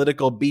download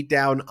Political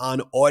Beatdown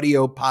on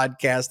audio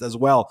podcast as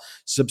well.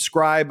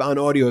 Subscribe on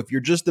audio. If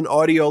you're just an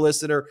audio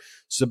listener,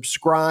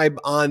 subscribe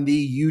on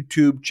the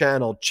YouTube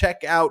channel.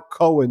 Check out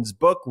Cohen's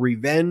book,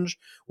 Revenge,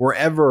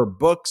 wherever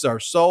books are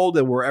sold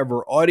and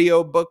wherever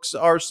audio books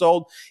are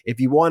sold. If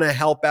you want to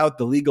help out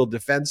the Legal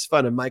Defense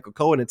Fund and Michael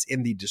Cohen, it's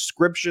in the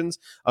descriptions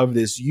of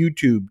this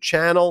YouTube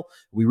channel.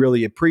 We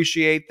really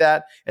appreciate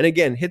that. And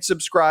again, hit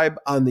subscribe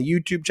on the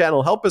YouTube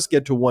channel. Help us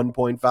get to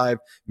 1.5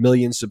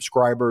 million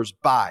subscribers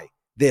by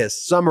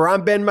this summer.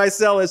 I'm Ben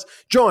Meiselas,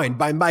 joined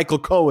by Michael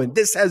Cohen.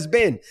 This has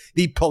been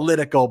the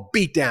Political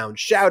Beatdown.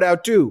 Shout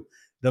out to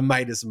the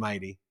Mighty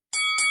Mighty.